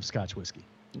of Scotch whiskey.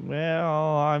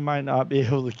 Well, I might not be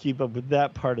able to keep up with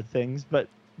that part of things, but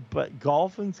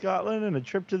golf in Scotland and a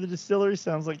trip to the distillery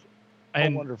sounds like a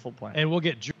wonderful plan. And we'll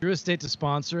get Drew Estate to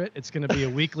sponsor it. It's going to be a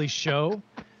weekly show,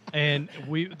 and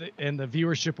the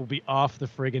viewership will be off the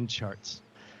friggin' charts.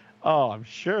 Oh, I'm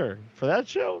sure. For that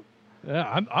show?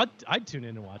 Yeah, I'd tune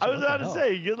in and watch it. I was about to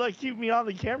say, you'd keep me on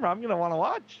the camera. I'm going to want to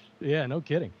watch. Yeah, no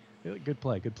kidding. Good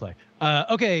play.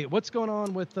 Okay, what's going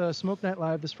on with Smoke Night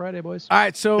Live this Friday, boys? All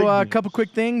right, so a couple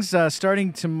quick things.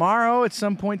 Starting tomorrow, at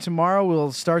some point tomorrow,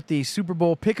 we'll start the Super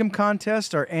Bowl Pick'em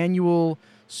contest, our annual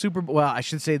Super Bowl. Well, I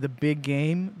should say the big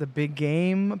game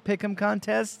Pick'em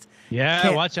contest.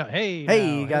 Yeah, watch out.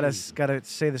 Hey, you gotta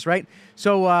say this right.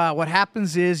 So what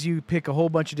happens is you pick a whole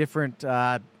bunch of different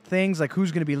things, like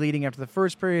who's going to be leading after the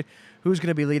first period, who's going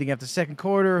to be leading after the second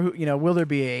quarter, will there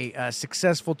be a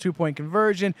successful 2-point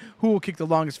conversion, who will kick the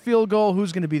longest field goal,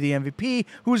 who's going to be the MVP,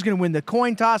 who's going to win the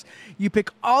coin toss. You pick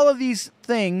all of these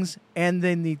things, and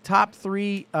then the top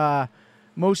 3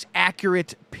 most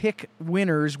accurate pick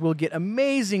winners will get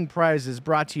amazing prizes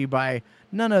brought to you by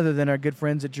none other than our good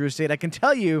friends at Drew Estate. I can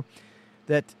tell you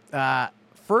that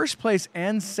first place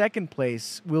and second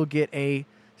place will get a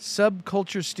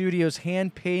Subculture Studios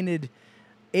hand-painted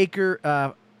acre,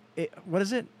 what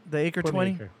is it? The acre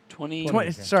 20? 20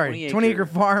 acre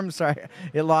farm. Sorry,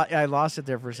 I lost it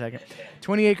there for a second.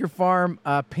 20-acre farm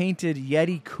painted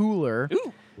Yeti cooler.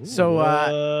 Ooh.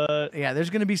 So, there's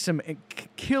going to be some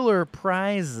killer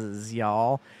prizes,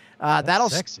 y'all. That'll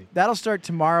start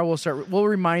tomorrow. We'll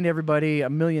remind everybody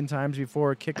a million times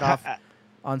before kickoff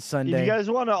on Sunday. If you guys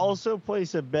want to also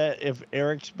place a bet, if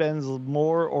Eric spends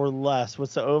more or less,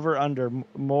 what's the over/under?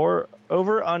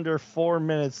 Over/under 4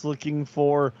 minutes, looking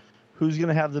for who's going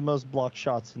to have the most blocked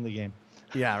shots in the game.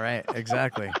 Yeah, right.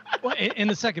 Exactly. Well, in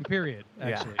the second period,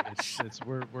 actually,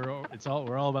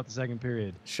 we're all about the second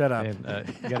period. Shut up. And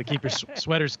you got to keep your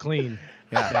sweaters clean,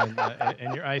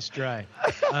 and your ice dry.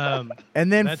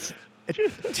 And then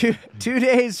two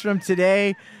days from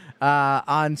today,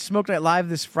 on Smoke Night Live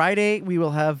this Friday, we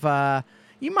will have.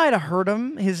 You might have heard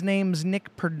him. His name's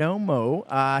Nick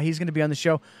Perdomo. He's going to be on the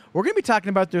show. We're going to be talking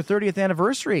about their 30th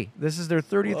anniversary. This is their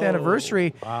 30th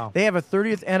anniversary. Wow. They have a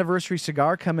 30th anniversary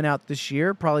cigar coming out this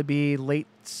year, probably be late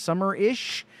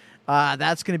summer-ish.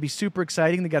 That's going to be super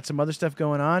exciting. They got some other stuff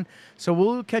going on. So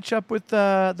we'll catch up with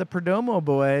the Perdomo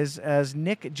boys as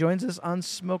Nick joins us on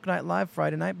Smoke Night Live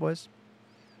Friday night, boys.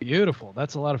 Beautiful.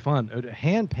 That's a lot of fun. A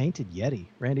hand-painted Yeti.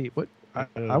 Randy, what? I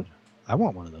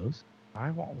want one of those. I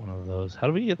want one of those. How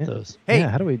do we get those? Hey,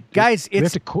 how do we? Guys, we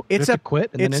have to quit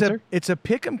and then enter? It's a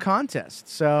pick'em contest.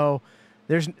 So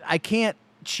I can't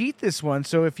cheat this one.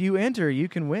 So if you enter, you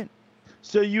can win.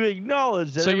 So you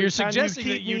acknowledge that. So you're suggesting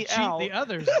that you cheat the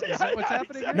others? Is that what's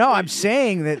happening? Exactly. No, I'm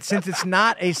saying that since it's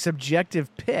not a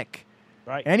subjective pick,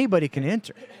 right, anybody can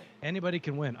enter. Anybody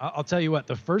can win. I'll tell you what.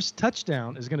 The first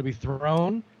touchdown is going to be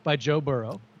thrown by Joe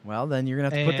Burrow. Well, then you're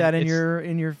going to have to put that in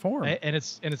your form. And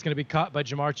it's going to be caught by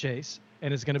Jamar Chase,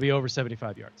 and it's going to be over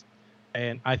 75 yards.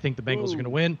 And I think the Bengals are going to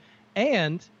win.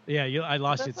 And I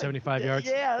lost you at 75 yards.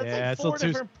 Yeah, that's like 4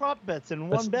 different prop bets in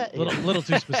one bet. Little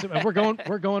too specific. We're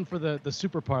going for the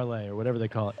super parlay or whatever they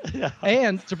call it. Yeah.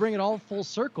 And to bring it all full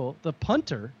circle, the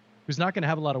punter, who's not going to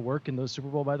have a lot of work in the Super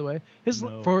Bowl, by the way,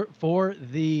 for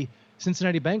the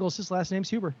Cincinnati Bengals, his last name's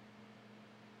Huber.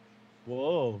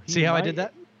 Whoa! See how I did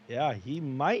that? Yeah, he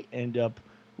might end up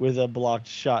with a blocked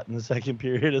shot in the second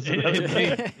period as another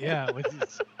thing. Yeah,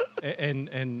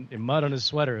 and mud on his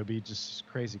sweater. It'd be just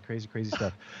crazy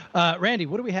stuff. Randy,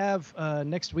 what do we have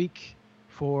next week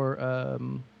for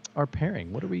our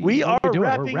pairing? What are we? We what are doing?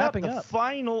 wrapping, We're wrapping up the up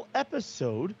final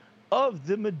episode of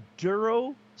the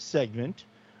Maduro segment.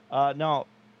 Now,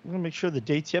 I'm gonna make sure the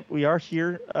dates. Yep, we are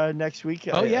here next week.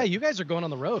 Oh yeah, you guys are going on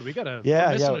the road. We gotta. Yeah,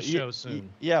 we're missing a show soon.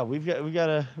 Yeah, we got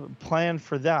a plan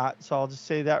for that. So I'll just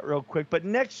say that real quick. But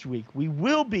next week we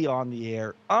will be on the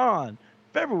air on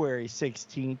February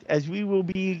 16th, as we will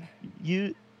be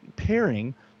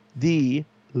pairing the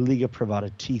Liga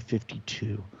Privada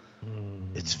T52.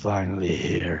 It's finally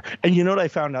here. And you know what I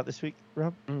found out this week,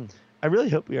 Rob? I really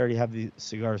hope we already have the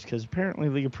cigars, because apparently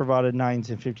Liga Privada 9s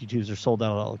and 52s are sold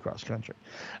out all across country.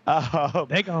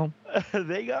 They gone.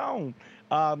 They gone.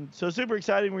 So super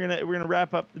exciting. We're gonna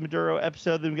wrap up the Maduro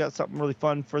episode. Then we got something really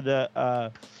fun for the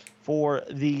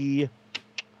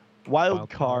wild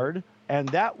card, and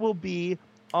that will be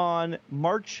on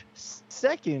March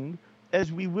 2nd,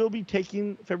 as we will be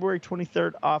taking February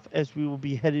 23rd off, as we will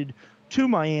be headed to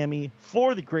Miami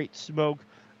for the Great Smoke.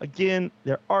 Again,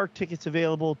 there are tickets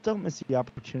available. Don't miss the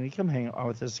opportunity. Come hang out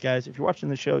with us, guys. If you're watching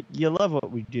the show, you love what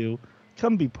we do,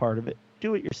 come be part of it.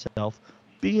 Do it yourself.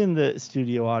 Be in the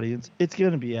studio audience. It's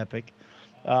going to be epic.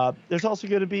 There's also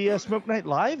going to be a Smoke Night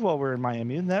Live while we're in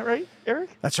Miami. Isn't that right, Eric?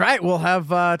 That's right. We'll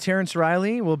have Terrence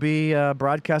Riley. We'll be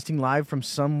broadcasting live from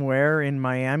somewhere in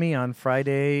Miami on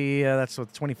Friday. That's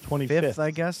what, 25th, I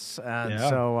guess.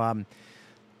 So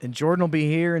and Jordan will be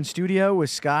here in studio with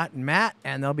Scott and Matt,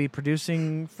 and they'll be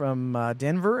producing from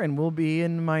Denver, and we'll be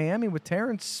in Miami with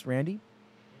Terrence, Randy.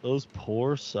 Those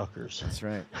poor suckers. That's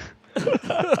right.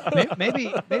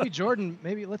 maybe Jordan,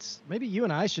 maybe you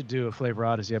and I should do a Flavor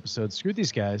Odyssey episode. Screw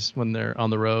these guys when they're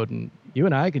on the road, and you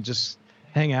and I could just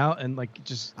hang out and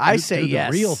just. I say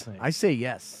yes. The real thing. I say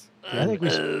yes. I think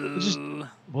we should.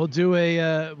 We'll do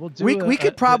a. We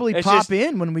could probably pop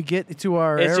in when we get to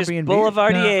our Airbnb. It's just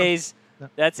Boulevardiers. No.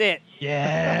 That's it.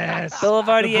 Yes.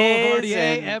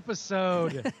 Boulevardiers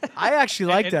episode. I actually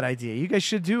like that idea. You guys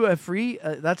should do a free.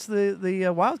 That's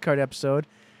the wild card episode,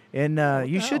 and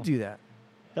you should do that.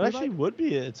 That actually would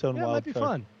be its own wild card. Might be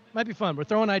fun. Might be fun. We're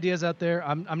throwing ideas out there.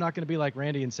 I'm not going to be like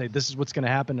Randy and say this is what's going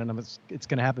to happen, and it's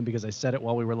going to happen because I said it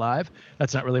while we were live.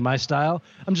 That's not really my style.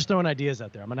 I'm just throwing ideas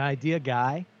out there. I'm an idea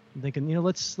guy. I'm thinking,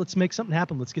 let's make something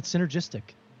happen. Let's get synergistic.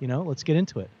 Let's get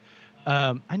into it.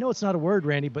 I know it's not a word,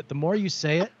 Randy, but the more you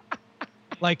say it,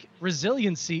 like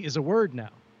resiliency is a word now.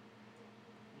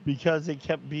 Because it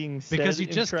kept being said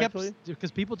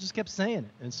because people just kept saying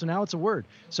it, and so now it's a word.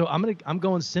 So I'm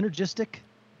going synergistic,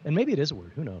 and maybe it is a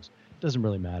word. Who knows? It doesn't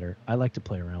really matter. I like to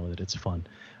play around with it. It's fun.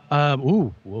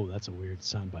 Whoa, that's a weird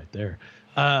soundbite there.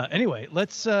 Anyway,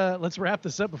 let's wrap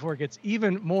this up before it gets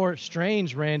even more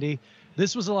strange, Randy.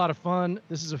 This was a lot of fun.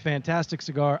 This is a fantastic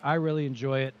cigar. I really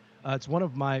enjoy it. It's one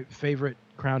of my favorite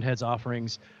Crowned Heads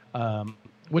offerings,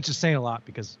 which is saying a lot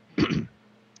because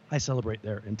I celebrate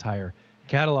their entire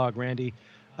catalog, Randy.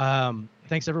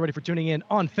 Thanks, everybody, for tuning in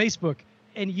on Facebook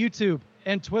and YouTube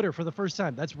and Twitter for the first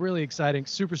time. That's really exciting.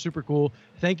 Super, super cool.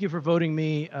 Thank you for voting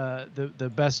me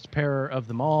the best pairer of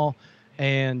them all.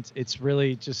 And it's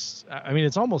really just,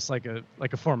 it's almost like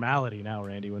a formality now,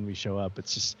 Randy, when we show up.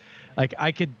 It's just like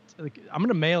I'm going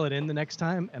to mail it in the next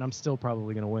time, and I'm still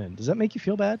probably going to win. Does that make you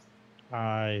feel bad?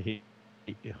 I hate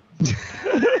you.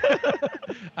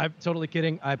 I'm totally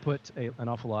kidding. I put an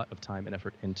awful lot of time and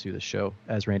effort into the show,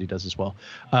 as Randy does as well.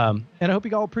 And I hope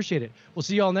you all appreciate it. We'll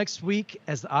see you all next week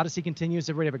as the Odyssey continues.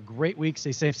 Everybody have a great week.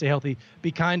 Stay safe, stay healthy,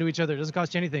 be kind to each other. It doesn't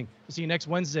cost you anything. We'll see you next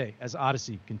Wednesday as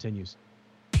Odyssey continues.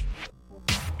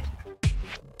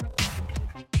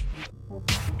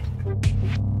 Thank you.